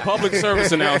is a public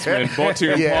service announcement brought to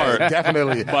you in part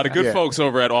definitely by the good folks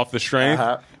over at Off the Strain.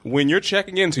 When you're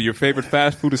checking into your favorite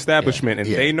fast food establishment and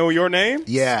they know your name,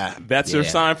 that's their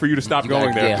sign for you to stop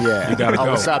going there. You gotta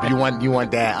go. What's up? You want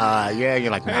that? You're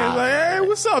like, nah. Hey,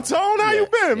 what's up, Tone? How you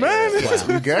been, man?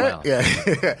 You good? Yeah.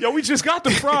 Yo, we just got the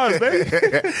fries, baby.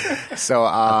 So,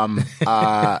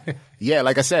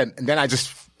 like I said, then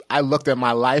I looked at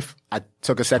my life. I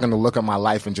took a second to look at my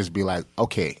life and just be like,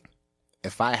 okay,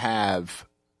 if I have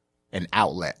an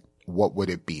outlet, what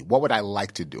would it be? What would I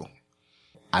like to do?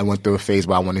 I went through a phase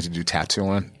where I wanted to do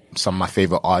tattooing. Some of my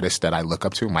favorite artists that I look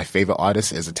up to, my favorite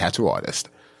artist is a tattoo artist.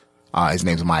 His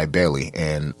name's Maya Bailey.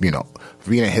 And, you know,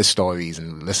 reading his stories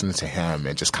and listening to him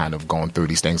and just kind of going through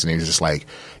these things. And he was just like,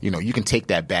 you know, you can take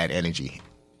that bad energy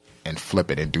and flip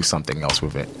it and do something else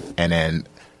with it. And then,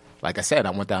 like I said, I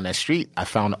went down that street. I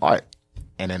found art.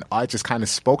 And then art just kind of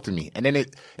spoke to me. And then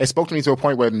it spoke to me to a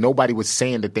point where nobody was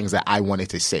saying the things that I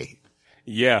wanted to say.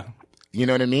 Yeah. You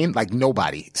know what I mean? Like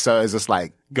nobody. So it's just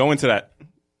like. Go into that.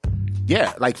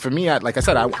 Yeah, like for me, like I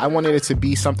said, I wanted it to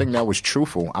be something that was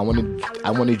truthful. I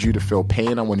wanted you to feel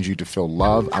pain. I wanted you to feel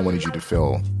love. I wanted you to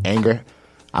feel anger.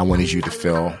 I wanted you to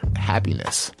feel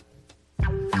happiness.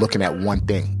 Looking at one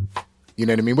thing. You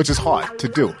know what I mean? Which is hard to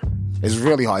do. It's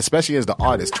really hard, especially as the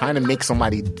artist. Trying to make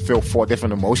somebody feel 4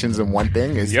 different emotions in one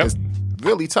thing is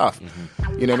really tough.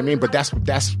 Mm-hmm. You know what I mean? But that's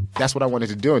what I wanted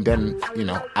to do. And then, you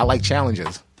know, I like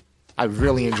challenges. I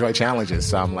really enjoy challenges,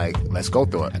 so I'm like, let's go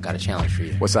through it. I got a challenge for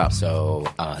you. What's up? So,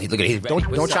 look at he's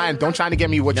ready. Don't try to get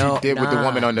me what you did with the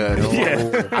woman on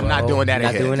the. I'm not doing that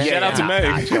again. Doing that? Shout out to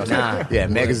Meg. Yeah,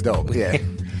 Meg is dope. Yeah.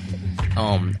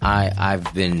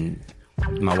 I've been.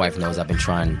 My wife knows I've been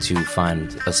trying to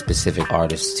find a specific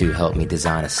artist to help me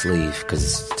design a sleeve because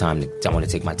it's time I want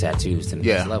to take my tattoos to the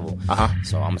next level.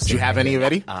 So I'm. Do you have any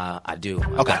already? I do.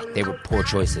 Okay. They were poor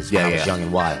choices when I was young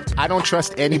and wild. I don't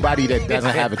trust anybody that doesn't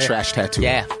have a trash tattoo.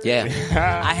 Yeah.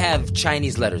 I have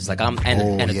Chinese letters like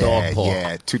and a dog paw.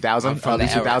 Yeah, 2000, early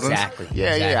 2000s. Exactly.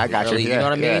 Yeah, I got you. You know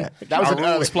what I mean? That was an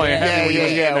early playing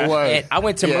heavy. Yeah. I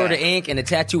went to Murder Inc. and the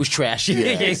tattoo was trash.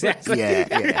 Exactly.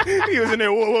 Yeah. He was in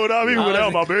there. What I mean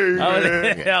without my baby.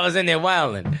 I was in there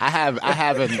wilding. I have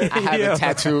a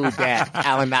tattoo that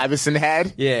Allen Iverson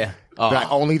had. Yeah.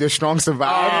 Like only the strong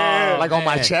survive. Like on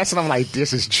my chest, and I'm like,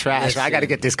 this is trash. Listen. I got to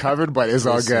get this covered, but it's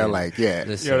all good. Like, Yo,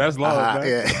 that's love,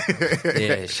 man.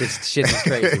 Yeah, shit is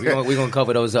crazy. We're gonna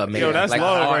cover those up, man. Yo, that's like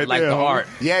love the art, right like there, the homie. art.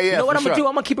 Yeah. You know what I'm gonna sure. do?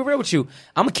 I'm gonna keep it real with you.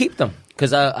 I'm gonna keep them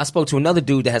because I spoke to another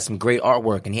dude that has some great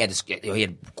artwork, and he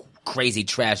had crazy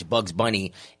trash Bugs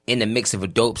Bunny in the mix of a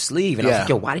dope sleeve, and I was like,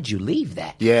 yo, why did you leave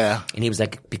that? Yeah. And he was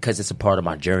like, because it's a part of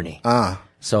my journey.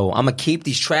 So I'm gonna keep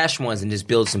these trash ones and just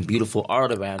build some beautiful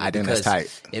art around it. I think that's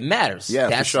tight. It matters. Yeah,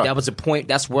 for sure. That was a point.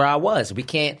 That's where I was. We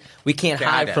can't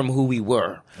hide from who we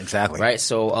were. Exactly. Right.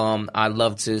 So I'd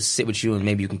love to sit with you and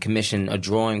maybe you can commission a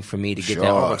drawing for me to get that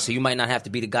Sure. artwork. So you might not have to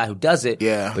be the guy who does it.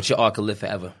 Yeah. But your art could live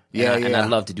forever. Yeah, and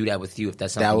I'd love to do that with you if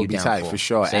that's something That would you're be down tight for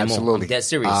sure. Say more. Absolutely. I'm dead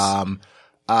serious.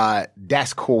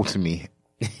 That's cool to me.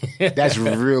 That's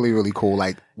really, really cool.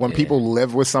 Like when people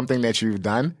live with something that you've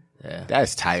done,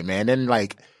 that's tight, man. Then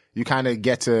like you kind of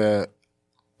get to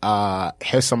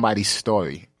hear somebody's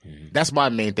story. Mm-hmm. That's my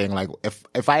main thing. Like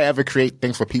if I ever create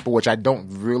things for people, which I don't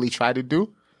really try to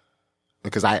do,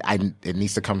 because it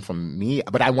needs to come from me,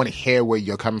 but I want to hear where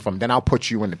you're coming from. Then I'll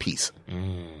put you in the piece.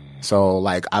 So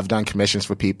like I've done commissions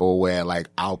for people where like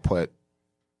I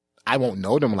won't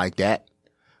know them like that,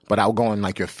 but I'll go on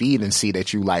like your feed and see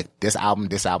that you like this album.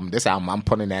 I'm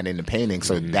putting that in the painting,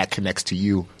 so that connects to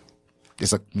you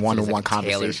it's a one-on-one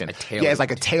conversation. It's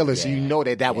like a tailor, so you know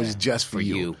that was just for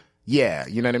you. Yeah,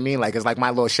 you know what I mean? Like, it's like my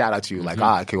little shout out to you. Like,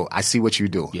 cool, I see what you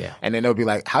do. Yeah. And then they'll be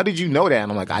like, how did you know that?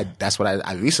 And I'm like, that's what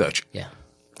I research. Yeah.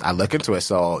 I look into it.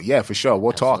 So, yeah, for sure.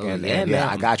 We'll talk. And man,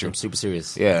 I got you. I'm super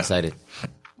serious. Yeah. I'm excited.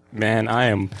 Man, I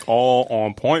am all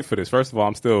on point for this. First of all,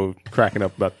 I'm still cracking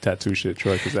up about the tattoo shit,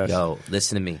 Troy, because that's... Yo,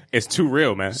 listen to me. It's too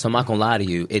real, man. So I'm not gonna lie to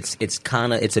you. It's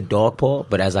a dog paw,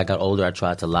 but as I got older, I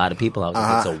tried to lie to people. I was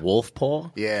like, it's a wolf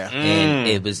paw. Yeah. And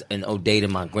it was an ode to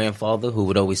my grandfather, who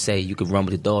would always say, you can run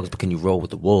with the dogs, but can you roll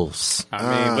with the wolves?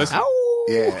 I mean, listen...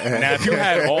 Yeah. Now, if you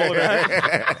had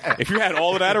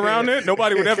all of that around it,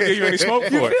 nobody would ever give you any smoke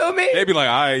for it. You feel me? They'd be like,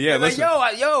 all right, yeah, Like,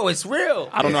 listen. yo, it's real.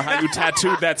 I don't know how you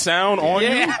tattooed that sound on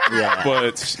you,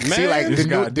 but man, See, like,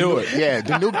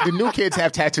 the the new kids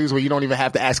have tattoos where you don't even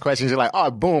have to ask questions. You're like, oh,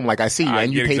 boom, like, I see you,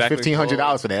 and you paid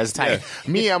 $1,500 for that. That's tight.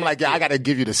 Me, I'm like, I got to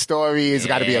give you the story. It's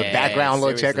got to be a background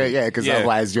little checker. Yeah, because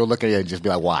otherwise you'll look at it and just be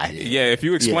like, why? Yeah, if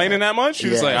you explaining that much,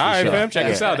 you're just like, all right, fam, check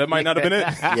this out. That might not have been it.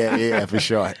 Yeah, for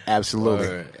sure. Absolutely.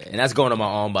 And that's going on my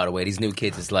arm, by the way. These new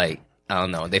kids, it's like, I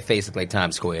don't know. They face look like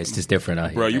Times Square. It's just different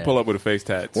out here. Bro, you man. pull up with a face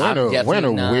tat. We're in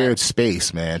a weird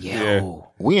space, man. Yo.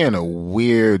 We're in a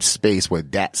weird space where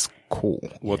that's cool.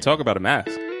 Well, talk about a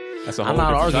mask. That's a whole I'm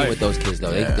not different arguing type. with those kids,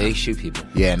 though. They shoot people.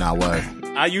 Yeah, nah, word.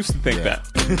 I used to think that.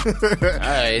 All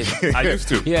right. I used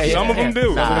to. Yeah, Some of them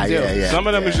do. Some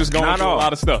of them is just going through a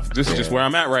lot of stuff. This is just where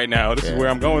I'm at right now. This is where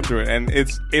I'm going through it. And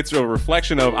it's a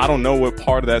reflection of, I don't know what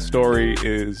part of that story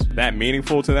is that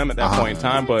meaningful to them at that point in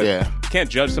time, but you can't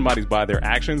judge somebody by their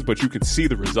actions, but you can see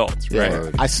the results, right?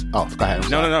 Go ahead.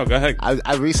 No, go ahead.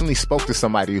 I recently spoke to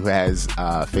somebody who has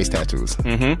face tattoos,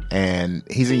 and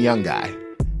he's a young guy.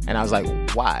 And I was like,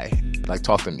 why? Like,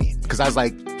 talk to me. Because I was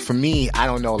like, for me, I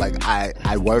don't know, like,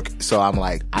 I work, so I'm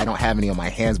like, I don't have any on my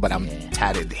hands, but I'm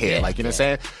tatted here. Like, you know what I'm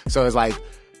saying? So it's like,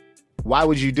 why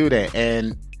would you do that?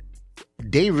 And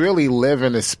they really live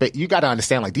in a space. You got to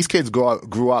understand, like, these kids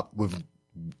grew up with,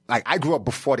 like, I grew up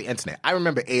before the internet. I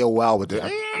remember AOL with the,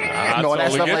 and all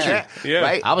that stuff like that. Yeah.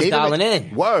 Right? I was dialing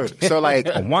in. Word. So,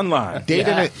 like, One line. they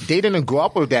didn't grow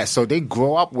up with that. So they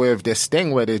grow up with this thing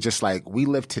where they're just like, we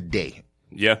live today.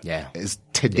 Yeah. It's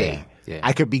today. Yeah.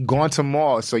 I could be gone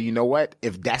tomorrow. So you know what?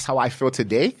 If that's how I feel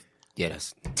today,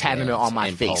 that's tatting it on my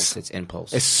impulse. face. It's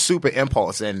impulse. It's super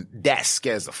impulse. And that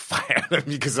scares the fire out of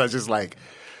me because I was just like,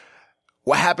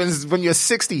 what happens when you're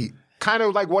 60? Kind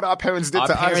of like what our parents did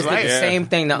to us, right? Did the same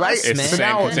thing to right? us, man.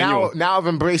 So now I've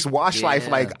embraced wash life.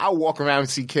 Like, I walk around and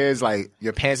see kids like,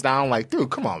 your pants down. Like,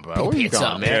 dude, come on, bro. What are you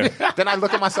doing, man? Then I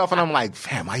look at myself and I'm like,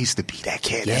 fam, I used to be that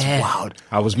kid. That's wild.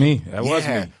 I was me. That was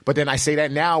me. But then I say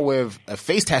that now with a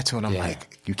face tattoo and I'm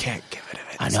like, you can't get rid of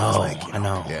it. I So know. it's like, I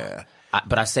know. Yeah.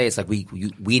 But I say it's like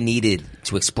we needed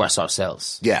to express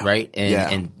ourselves. Yeah. Right?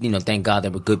 And you know, thank God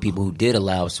there were good people who did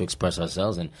allow us to express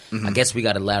ourselves. And I guess we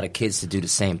got to allow the kids to do the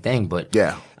same thing. But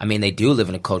I mean, they do live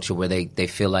in a culture where they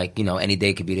feel like, you know, any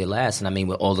day could be their last. And I mean,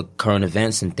 with all the current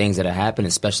events and things that are happening,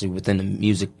 especially within the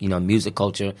music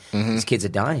culture, these kids are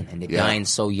dying. And they're dying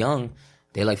so young.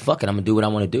 They're like, fuck it, I'm going to do what I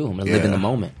want to do. I'm going to live in the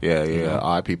moment. Yeah. You know?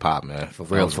 R.I.P. Pop, man. For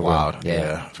real, for wild.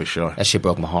 Yeah, for sure. That shit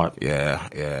broke my heart. Yeah,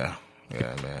 man.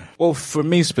 Well, for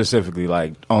me specifically,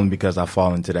 like, only because I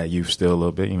fall into that youth still a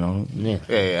little bit, you know.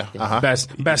 Yeah. Uh-huh.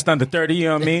 Best under 30, you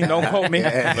know what I mean? Don't quote me.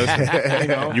 Listen, you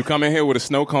know, you come in here with a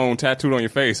snow cone tattooed on your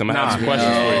face, I'm going to have some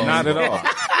questions for you. Not at all.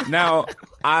 Now,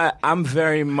 I'm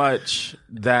very much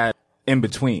that in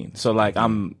between. So, like,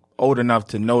 I'm old enough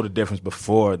to know the difference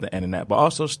before the internet, but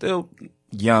also still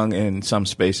young in some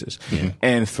spaces.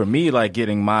 And for me, like,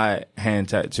 getting my hand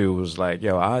tattoo was like,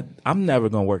 yo, I'm never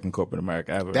going to work in corporate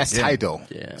America ever. That's tight, though.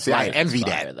 Yeah. See, I envy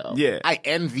that. Though. Yeah. I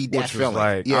envy that Which was feeling.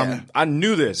 like, I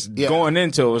knew this going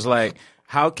into it. It was like,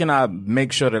 how can I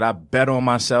make sure that I bet on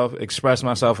myself, express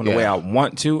myself in the way I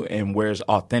want to, and where it's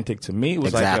authentic to me? It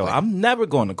was like, yo, I'm never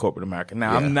going to corporate America.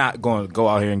 Now, I'm not going to go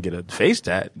out here and get a face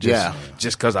tat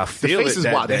just because I feel the face is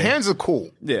wild. day. The hands are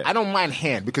cool. Yeah. I don't mind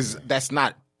hand because that's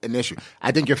not an issue.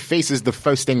 I think your face is the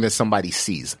first thing that somebody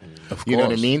sees. Of course. You know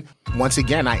what I mean? Once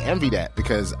again, I envy that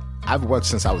because I've worked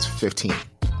since I was 15.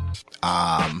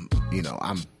 You know,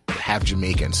 I'm half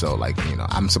Jamaican, so like, you know,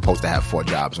 I'm supposed to have 4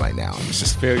 jobs right now. It's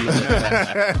just Feel you.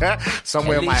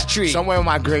 somewhere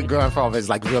my great grandfather is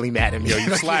like really mad at me. Yo,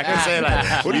 you slacking.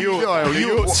 Like, what are you doing?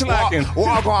 You slacking.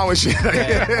 Walk on with shit. You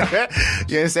know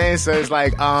what I'm saying? So it's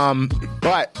like,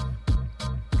 but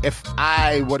if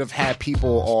I would have had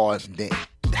people on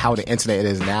how the internet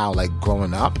is now, like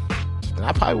growing up, then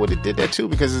I probably would have did that too,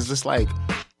 because it's just like,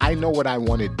 I know what I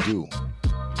want to do.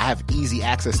 I have easy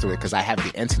access to it because I have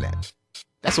the internet.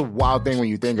 That's a wild thing when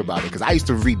you think about it, because I used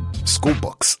to read school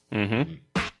books. And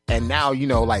And now,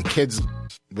 like kids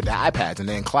with the iPads and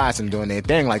they're in class and doing their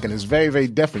thing, like, and it's very, very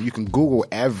different. You can Google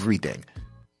everything.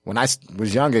 When I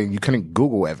was younger, you couldn't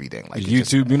Google everything. Like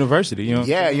YouTube University, you know?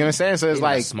 Yeah, you know what I'm saying? So it's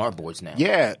like smart boards now.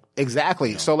 Yeah,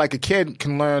 exactly. So like a kid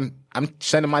can learn. I'm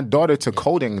sending my daughter to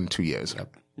coding in 2 years.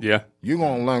 Yeah. You're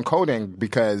going to learn coding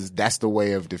because that's the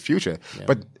way of the future. Yeah.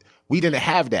 But we didn't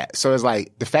have that. So it's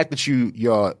like the fact that you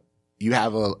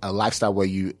have a lifestyle where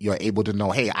you're able to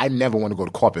know, hey, I never want to go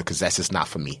to corporate because that's just not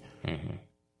for me. Mm-hmm.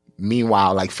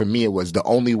 Meanwhile, like for me, it was the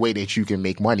only way that you can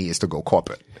make money is to go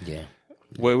corporate. Yeah.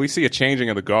 Well, we see a changing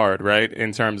of the guard, right?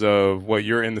 In terms of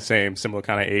you're in the similar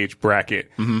kind of age bracket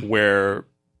where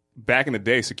back in the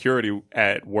day, security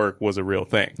at work was a real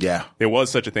thing. Yeah. There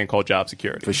was such a thing called job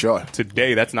security. For sure.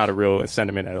 Today, that's not a real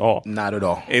sentiment at all. Not at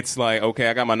all. It's like, okay,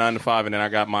 I got my 9 to 5 and then I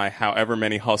got my however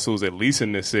many hustles, at least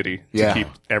in this city, to keep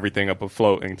everything up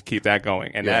afloat and to keep that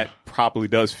going. And that probably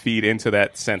does feed into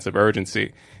that sense of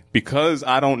urgency. Because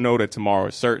I don't know that tomorrow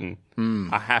is certain,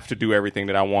 I have to do everything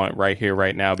that I want right here,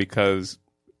 right now, because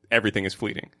everything is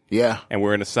fleeting. Yeah. And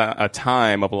we're in a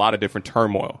time of a lot of different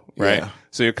turmoil, right? Yeah.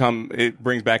 So it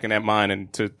brings back in that mind,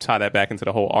 and to tie that back into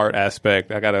the whole art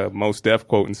aspect, I got a Mos Def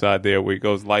quote inside there where he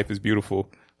goes, life is beautiful,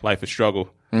 life is struggle,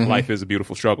 life is a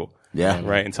beautiful struggle. Yeah.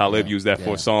 Right? And Talib used that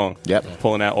for a song. Yep.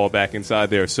 Pulling that all back inside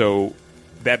there. So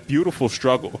that beautiful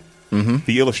struggle,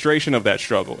 the illustration of that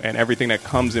struggle and everything that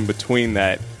comes in between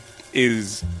that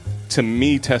is, to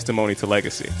me, testimony to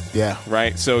legacy. Yeah.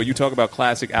 Right? So you talk about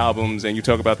classic albums and you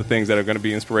talk about the things that are going to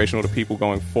be inspirational to people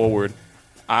going forward.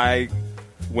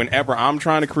 Whenever I'm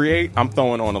trying to create, I'm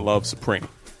throwing on a Love Supreme.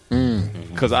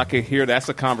 Because I can hear that's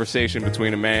a conversation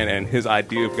between a man and his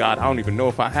idea of God. I don't even know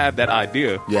if I have that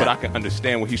idea, but I can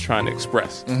understand what he's trying to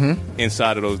express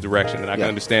inside of those directions. And I can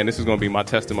understand this is going to be my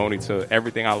testimony to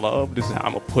everything I love. This is how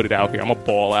I'm going to put it out here. I'm going to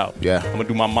ball out. Yeah. I'm going to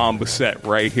do my Mamba set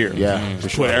right here. Yeah.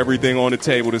 Put everything on the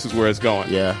table. This is where it's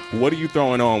going. Yeah. What are you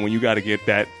throwing on when you got to get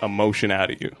that emotion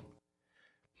out of you?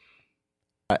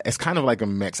 It's kind of like a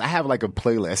mix. I have like a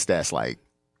playlist that's like,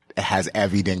 it has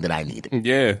everything that I need.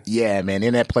 Yeah. Yeah, man.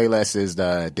 In that playlist is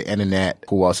the internet.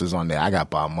 Who else is on there? I got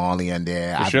Bob Marley on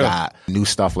there. I've got new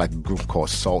stuff like a group called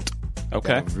Salt.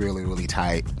 Okay. Really, really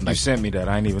tight. You like, sent me that.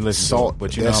 I ain't even listen Salt, to it,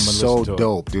 but you know I'm going to listen listen to it. So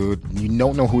dope, dude. You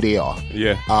don't know who they are.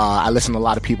 Yeah. I listen to a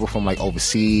lot of people from like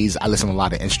overseas. I listen to a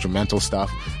lot of instrumental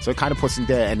stuff. So it kind of puts me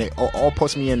there, and it all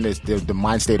puts me in the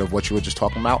mind state of what you were just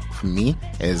talking about. For me,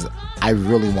 is I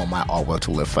really want my artwork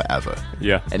to live forever.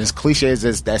 Yeah. And as cliche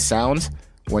as that sounds,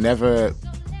 whenever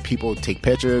people take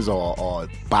pictures or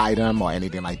buy them or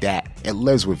anything like that, it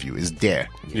lives with you. It's there.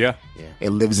 Yeah. It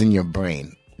lives in your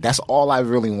brain. That's all I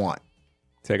really want.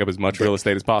 Take up as much real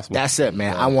estate as possible. That's it,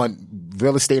 man. I want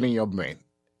real estate in your brain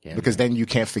because then you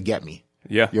can't forget me.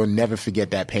 Yeah. You'll never forget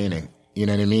that painting. You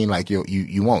know what I mean? Like you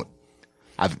won't.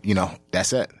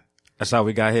 That's it. That's how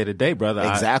we got here today, brother.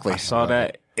 Exactly. I saw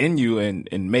that in you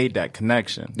and made that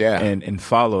connection. Yeah. And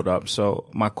followed up. So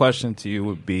my question to you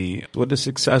would be, what does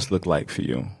success look like for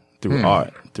you through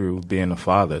art, through being a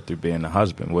father, through being a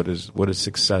husband? What does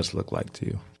success look like to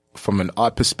you? From an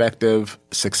art perspective,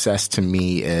 success to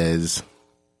me is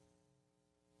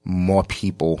more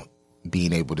people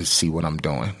being able to see what I'm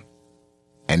doing.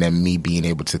 And then me being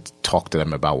able to talk to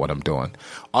them about what I'm doing.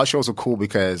 Art shows are cool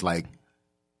because, like,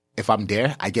 if I'm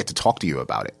there, I get to talk to you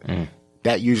about it.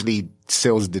 That usually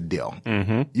seals the deal.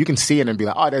 You can see it and be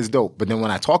like, oh, that's dope. But then when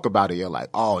I talk about it, you're like,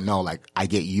 oh, no, like, I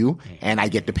get you and I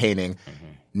get the painting.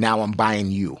 Now I'm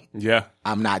buying you. Yeah.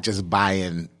 I'm not just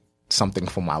buying something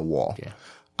for my wall.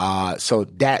 Yeah. So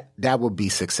that would be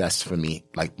success for me.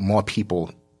 Like, more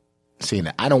people seeing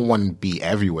it. I don't want to be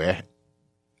everywhere.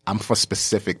 I'm for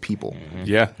specific people.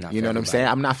 Yeah. You know what I'm saying?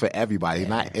 I'm not for everybody.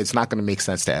 It's not going to make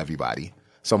sense to everybody.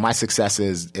 So my success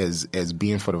is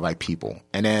being for the right people.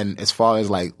 And then as far as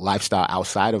like lifestyle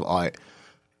outside of art,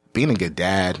 being a good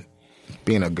dad,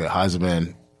 being a good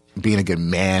husband, being a good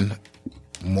man,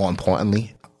 more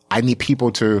importantly, I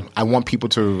want people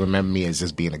to remember me as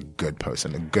just being a good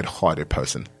person, a good-hearted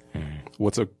person.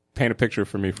 Paint a picture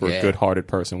for me for a good-hearted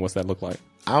person. What's that look like?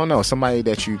 I don't know. Somebody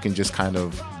that you can just kind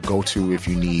of go to if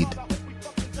you need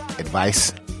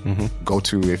advice. Go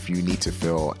to if you need to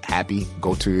feel happy.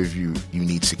 Go to if you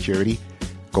need security.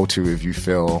 Go to if you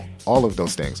feel all of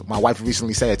those things. My wife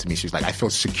recently said it to me. She's like, I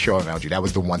feel secure around you. That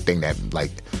was the one thing that,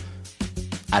 like,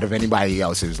 out of anybody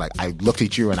else, it was like, I looked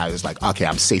at you and I was like, okay,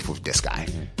 I'm safe with this guy.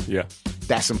 Yeah.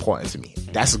 That's important to me.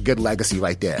 That's a good legacy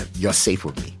right there. You're safe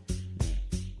with me.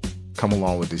 Come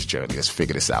along with this journey. Let's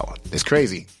figure this out. It's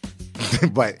crazy.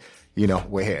 But,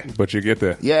 we're here. But you get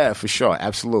there. Yeah, for sure.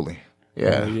 Absolutely.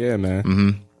 Yeah. Yeah,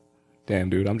 man. Damn,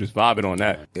 dude, I'm just vibing on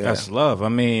that. Yeah. That's love. I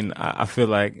mean, I feel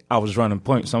like I was running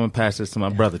point. So I'm going to pass this to my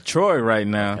brother Troy right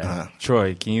now.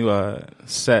 Troy, can you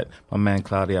set my man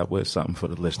Cloudy up with something for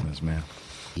the listeners, man?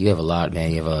 You have a lot,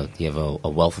 man. You have a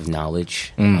wealth of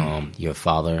knowledge. You're a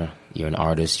father. You're an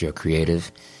artist. You're a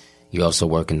creative. You also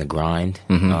work in the grind.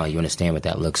 You understand what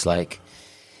that looks like.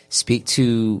 Speak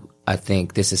to, I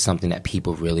think this is something that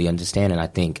people really understand, and I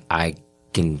think I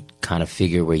can kind of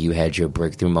figure where you had your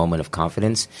breakthrough moment of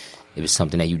confidence. It was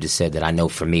something that you just said that I know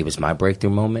for me was my breakthrough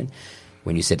moment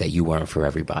when you said that you weren't for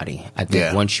everybody. I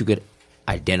think once you could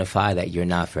identify that you're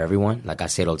not for everyone, like I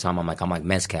say it all the time, I'm like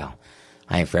mezcal.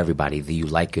 I ain't for everybody. Either you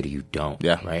like it or you don't.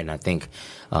 Yeah. Right. And I think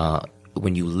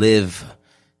when you live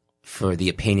for the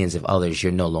opinions of others,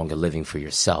 you're no longer living for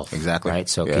yourself. Exactly. Right.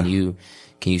 So can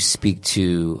you speak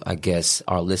to, I guess,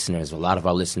 our listeners? A lot of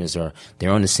our listeners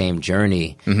they're on the same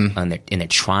journey, and they're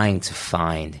trying to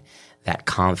find that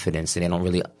confidence, and they don't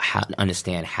really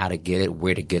understand how to get it,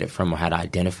 where to get it from, or how to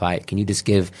identify it. Can you just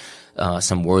give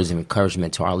some words of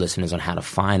encouragement to our listeners on how to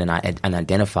find and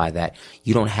identify that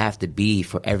you don't have to be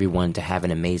for everyone to have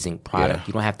an amazing product. Yeah.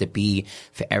 You don't have to be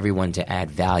for everyone to add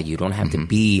value. You don't have to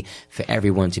be for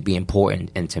everyone to be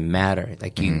important and to matter.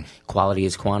 Like quality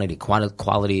is quantity.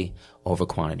 Quality over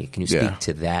quantity. Can you speak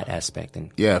to that aspect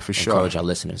and for sure. encourage our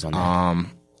listeners on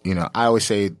that? I always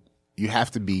say you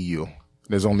have to be you.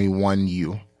 There's only one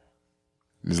you.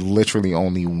 There's literally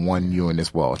only one you in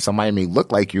this world. Somebody may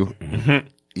look like you.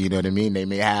 You know what I mean? They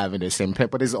may have the same print,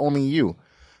 but it's only you.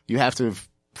 You have to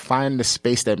find the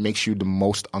space that makes you the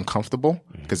most uncomfortable,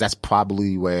 because that's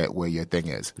probably where your thing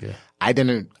is. Yeah.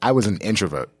 I was an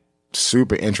introvert,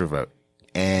 super introvert.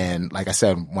 And like I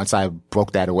said, once I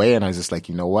broke that away and I was just like,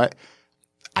 you know what?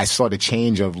 I saw the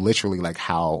change of literally like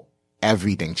how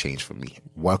everything changed for me.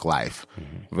 Work life,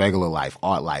 regular life,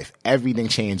 art life. Everything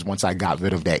changed once I got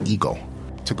rid of that ego.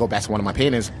 To go back to one of my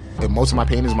paintings, in most of my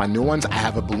paintings, my new ones, I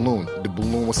have a balloon. The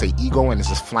balloon will say ego and it's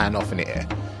just flying off in the air.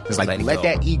 It's like, let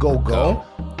that ego go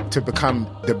to become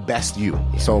the best you.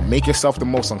 Yeah. So make yourself the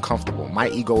most uncomfortable. My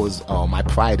ego is, my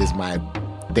pride is my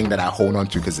thing that I hold on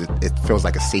to because it feels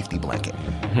like a safety blanket.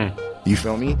 You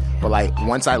feel me? But like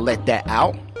once I let that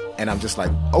out and I'm just like,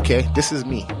 okay, this is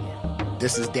me.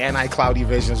 This is Dan I Cloudy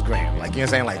Visions Graham. Like, you know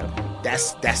what I'm saying? Like,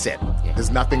 that's it. Yeah. There's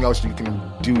nothing else you can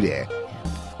do there.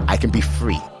 I can be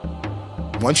free.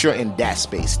 Once you're in that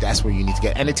space, that's where you need to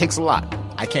get. And it takes a lot.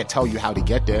 I can't tell you how to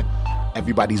get there.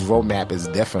 Everybody's roadmap is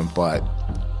different, but,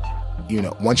 you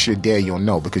know, once you're there, you'll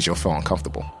know because you'll feel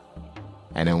uncomfortable.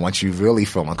 And then once you really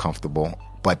feel uncomfortable,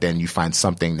 but then you find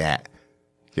something that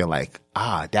you're like,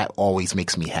 that always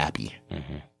makes me happy.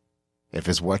 If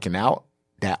it's working out,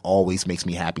 that always makes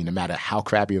me happy. No matter how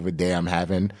crappy of a day I'm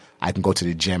having, I can go to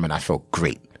the gym and I feel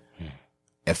great.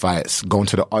 If I go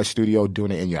into the art studio,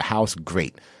 doing it in your house,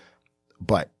 great.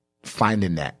 But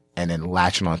finding that and then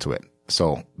latching onto it.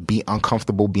 So be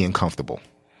uncomfortable being comfortable.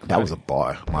 That was a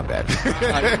bar. My bad.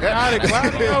 Got it,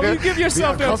 Cloudy. You give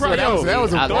yourself that pride. That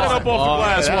was a bar. Throw it up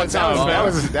off the glass one time,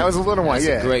 man. That was a little one.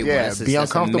 That's a great one. Be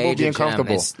uncomfortable, being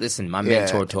comfortable. Listen, my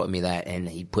mentor taught me that, and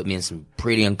he put me in some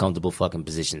pretty uncomfortable fucking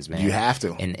positions, man. You have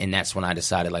to. And that's when I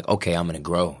decided, like, okay, I'm going to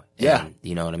grow. Yeah. And,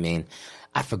 you know what I mean?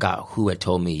 I forgot who had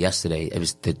told me yesterday. It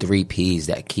was the 3 P's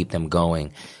that keep them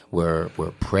going were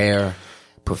prayer,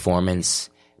 performance,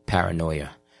 paranoia.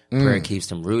 Prayer keeps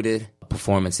them rooted.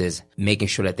 Performance is making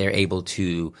sure that they're able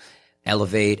to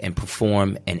elevate and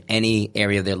perform in any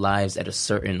area of their lives at a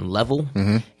certain level.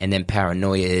 And then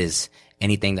paranoia is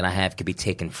anything that I have could be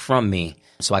taken from me.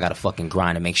 So I got to fucking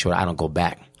grind and make sure I don't go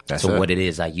back to what it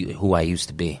is who I used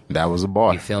to be. That was a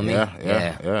bar. You feel me?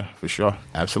 Yeah, for sure.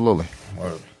 Absolutely.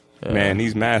 Man,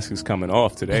 these masks is coming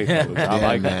off today. I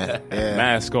like that. Yeah.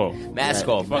 Mask off. Mask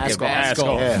off. Mask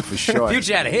off. Yeah, for sure.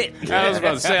 Future had a hit. I was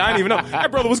about to say, I didn't even know. That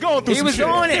brother was going through some shit.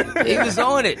 On it. He was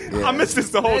on it. Yeah. I missed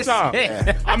this the whole time.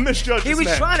 I misjudged He was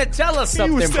trying to tell us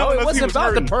something, bro. It wasn't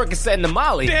about the Percocet and the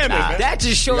Molly. Damn it, man. That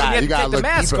just showed you had to take the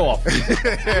mask off.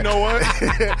 You know what?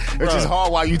 It's just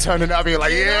hard while you turning up. You're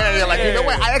like, you're like, you know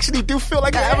what? I actually do feel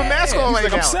like I have a mask on right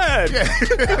now. I'm sad.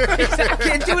 I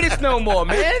can't do this no more,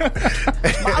 man.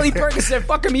 Molly Percocet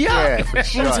fucking me up. Yeah, for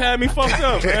sure. Fruits had me fucked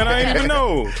up, man. I didn't even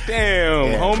know.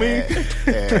 Damn, homie.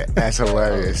 Yeah, that's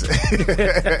hilarious.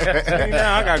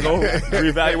 Now I gotta go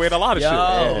reevaluate a lot of shit.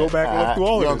 Go back and look through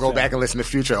all of it. You're gonna go back and listen to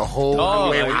Future a whole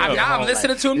new way. I'm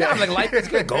listening to him now. I'm like, life is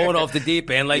good. Going off the deep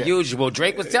end like usual.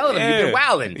 Drake was telling him, you've been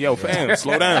wilding. Yo, fam,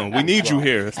 slow down. We need you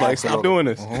here. It's like, stop doing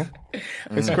this.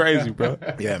 It's crazy, bro.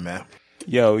 Yeah, man.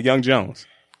 Yo, Young Jones.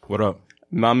 What up?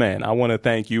 My man, I want to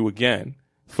thank you again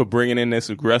for bringing in this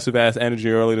aggressive ass energy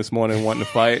early this morning, wanting to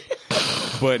fight.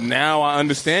 But now I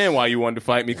understand why you wanted to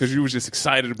fight me, because you was just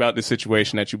excited about the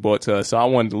situation that you brought to us. So I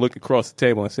wanted to look across the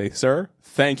table and say, sir,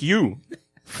 thank you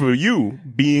for you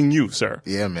being you, sir.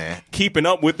 Yeah, man. Keeping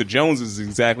up with the Joneses is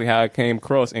exactly how it came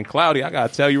across. And Cloudy, I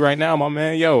got to tell you right now, my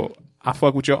man, yo, I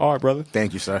fuck with your art, brother.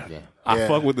 Thank you, sir. Yeah. I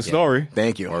fuck with the story.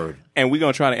 Thank you. And we're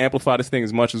going to try to amplify this thing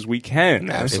as much as we can,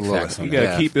 man. Absolutely. We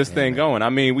got to keep this thing going. I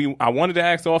mean, I wanted to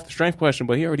ask the off the strength question,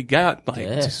 but he already got,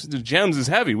 just, the gems is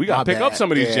heavy. We got to pick up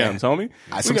some of these gems, homie.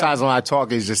 Sometimes when I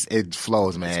talk, it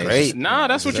flows, man. It's great. Nah,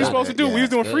 that's what you're supposed to do. We was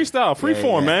doing freestyle,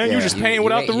 freeform, man. You just painting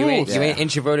without the rules. You ain't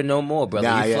introverted no more, brother.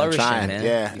 Nah, you flourishing, trying. man.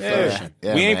 Yeah.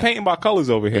 Yeah, we ain't painting by colors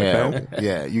over here, fam.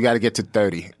 Yeah, you got to get to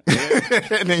 30.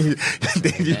 And then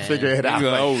you figure it out.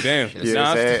 Like, oh, damn.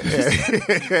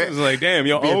 It's like, damn,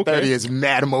 yo, being okay. 30 is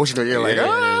mad emotional. You're like,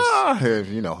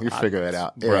 you figure it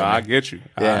out. Bro, I get you.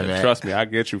 Man. Trust me, I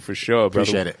get you for sure, brother.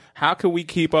 Appreciate it. How can we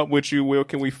keep up with you? Where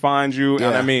can we find you? Yeah.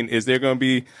 And I mean, is there going to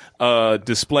be a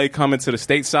display coming to the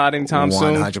stateside anytime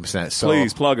soon? 100%. So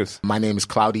please plug us. My name is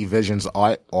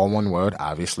CloudyVisionsArt, all one word,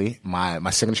 obviously. My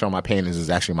signature on my paintings is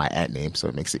actually my @ name, so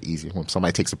it makes it easy. When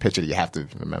somebody takes a picture, you have to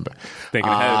remember.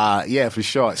 Thinking ahead. Yeah, for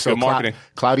sure. So good marketing.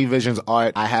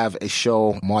 CloudyVisionsArt. I have a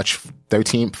show March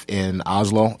 13th in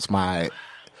Oslo.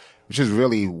 Which is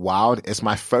really wild. It's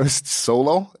my first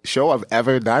solo show I've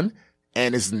ever done.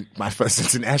 And it's my first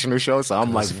international show, so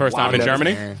I'm like, first time in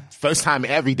Germany? First time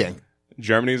everything.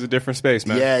 Germany is a different space,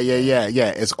 man.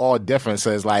 Yeah. It's all different.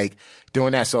 So it's like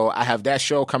doing that. So I have that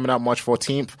show coming up March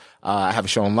 14th. I have a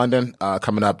show in London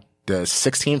coming up the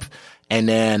 16th. And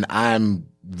then I'm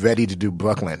ready to do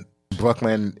Brooklyn.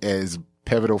 Brooklyn is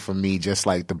pivotal for me, just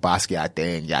like the Basquiat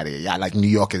thing, yada, yada. Like New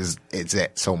York is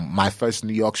it. So my first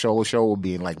New York show will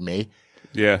be in like May.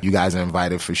 Yeah. You guys are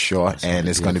invited for sure, and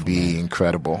it's going to be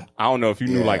incredible. I don't know if you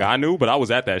knew like I knew, but I was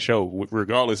at that show,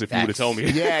 regardless if you would have told me.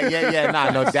 Yeah. Nah,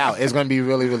 no doubt. It's going to be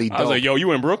really, really dope. I was like, yo,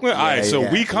 you in Brooklyn? All right, so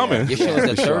we coming. Your show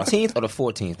is the 13th or the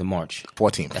 14th of March?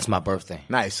 14th. That's my birthday.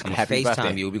 Nice. I'm Happy FaceTime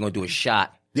birthday. you. We're going to do a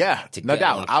shot. Yeah, no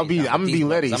doubt. I'm gonna be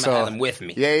litty. I'm so gonna have them with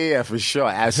me. Yeah, for sure,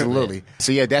 absolutely.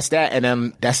 So yeah, that's that, and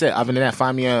then that's it. Other than that,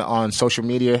 find me on social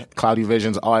media,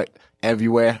 CloudyVisionsArt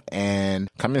everywhere, and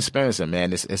come and experience it,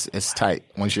 man. It's tight.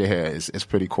 Once you're here, it's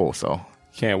pretty cool. So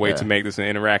can't wait to make this an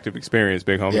interactive experience,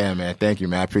 big homie. Yeah, man. Thank you,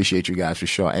 man. I appreciate you guys for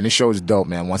sure. And the show is dope,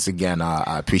 man. Once again,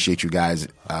 I appreciate you guys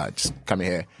just coming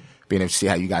here, being able to see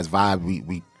how you guys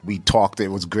vibe. We talked. It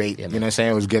was great. You know what I'm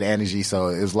saying? It was good energy. So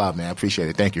it was love, man. I appreciate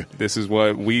it. Thank you. This is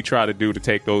what we try to do, to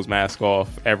take those masks off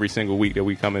every single week that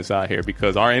we come inside here,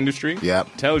 because our industry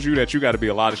tells you that you got to be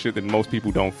a lot of shit that most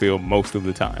people don't feel most of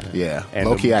the time. Yeah. And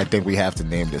low-key, I think we have to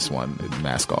name this one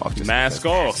Mask Off. Mask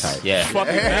Off. Yeah.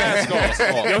 Fucking Mask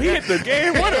Off. Yo, he hit the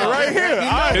game winner right here.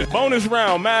 All right. Bonus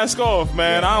round, Mask Off,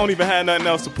 man. I don't even have nothing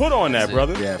else to put on that,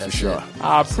 brother. Yeah, for sure.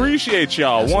 I appreciate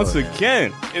y'all once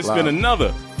again. It's been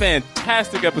another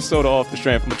fantastic episode of Off the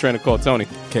Strand from a trainer called Tony.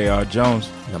 KR Jones.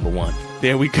 Number 1.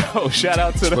 There we go. Shout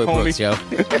out to the homie. Brooks, yo.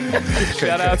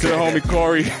 Shout out to the homie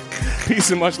Corey. Peace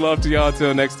and much love to y'all.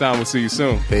 Till next time, we'll see you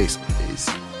soon. Peace.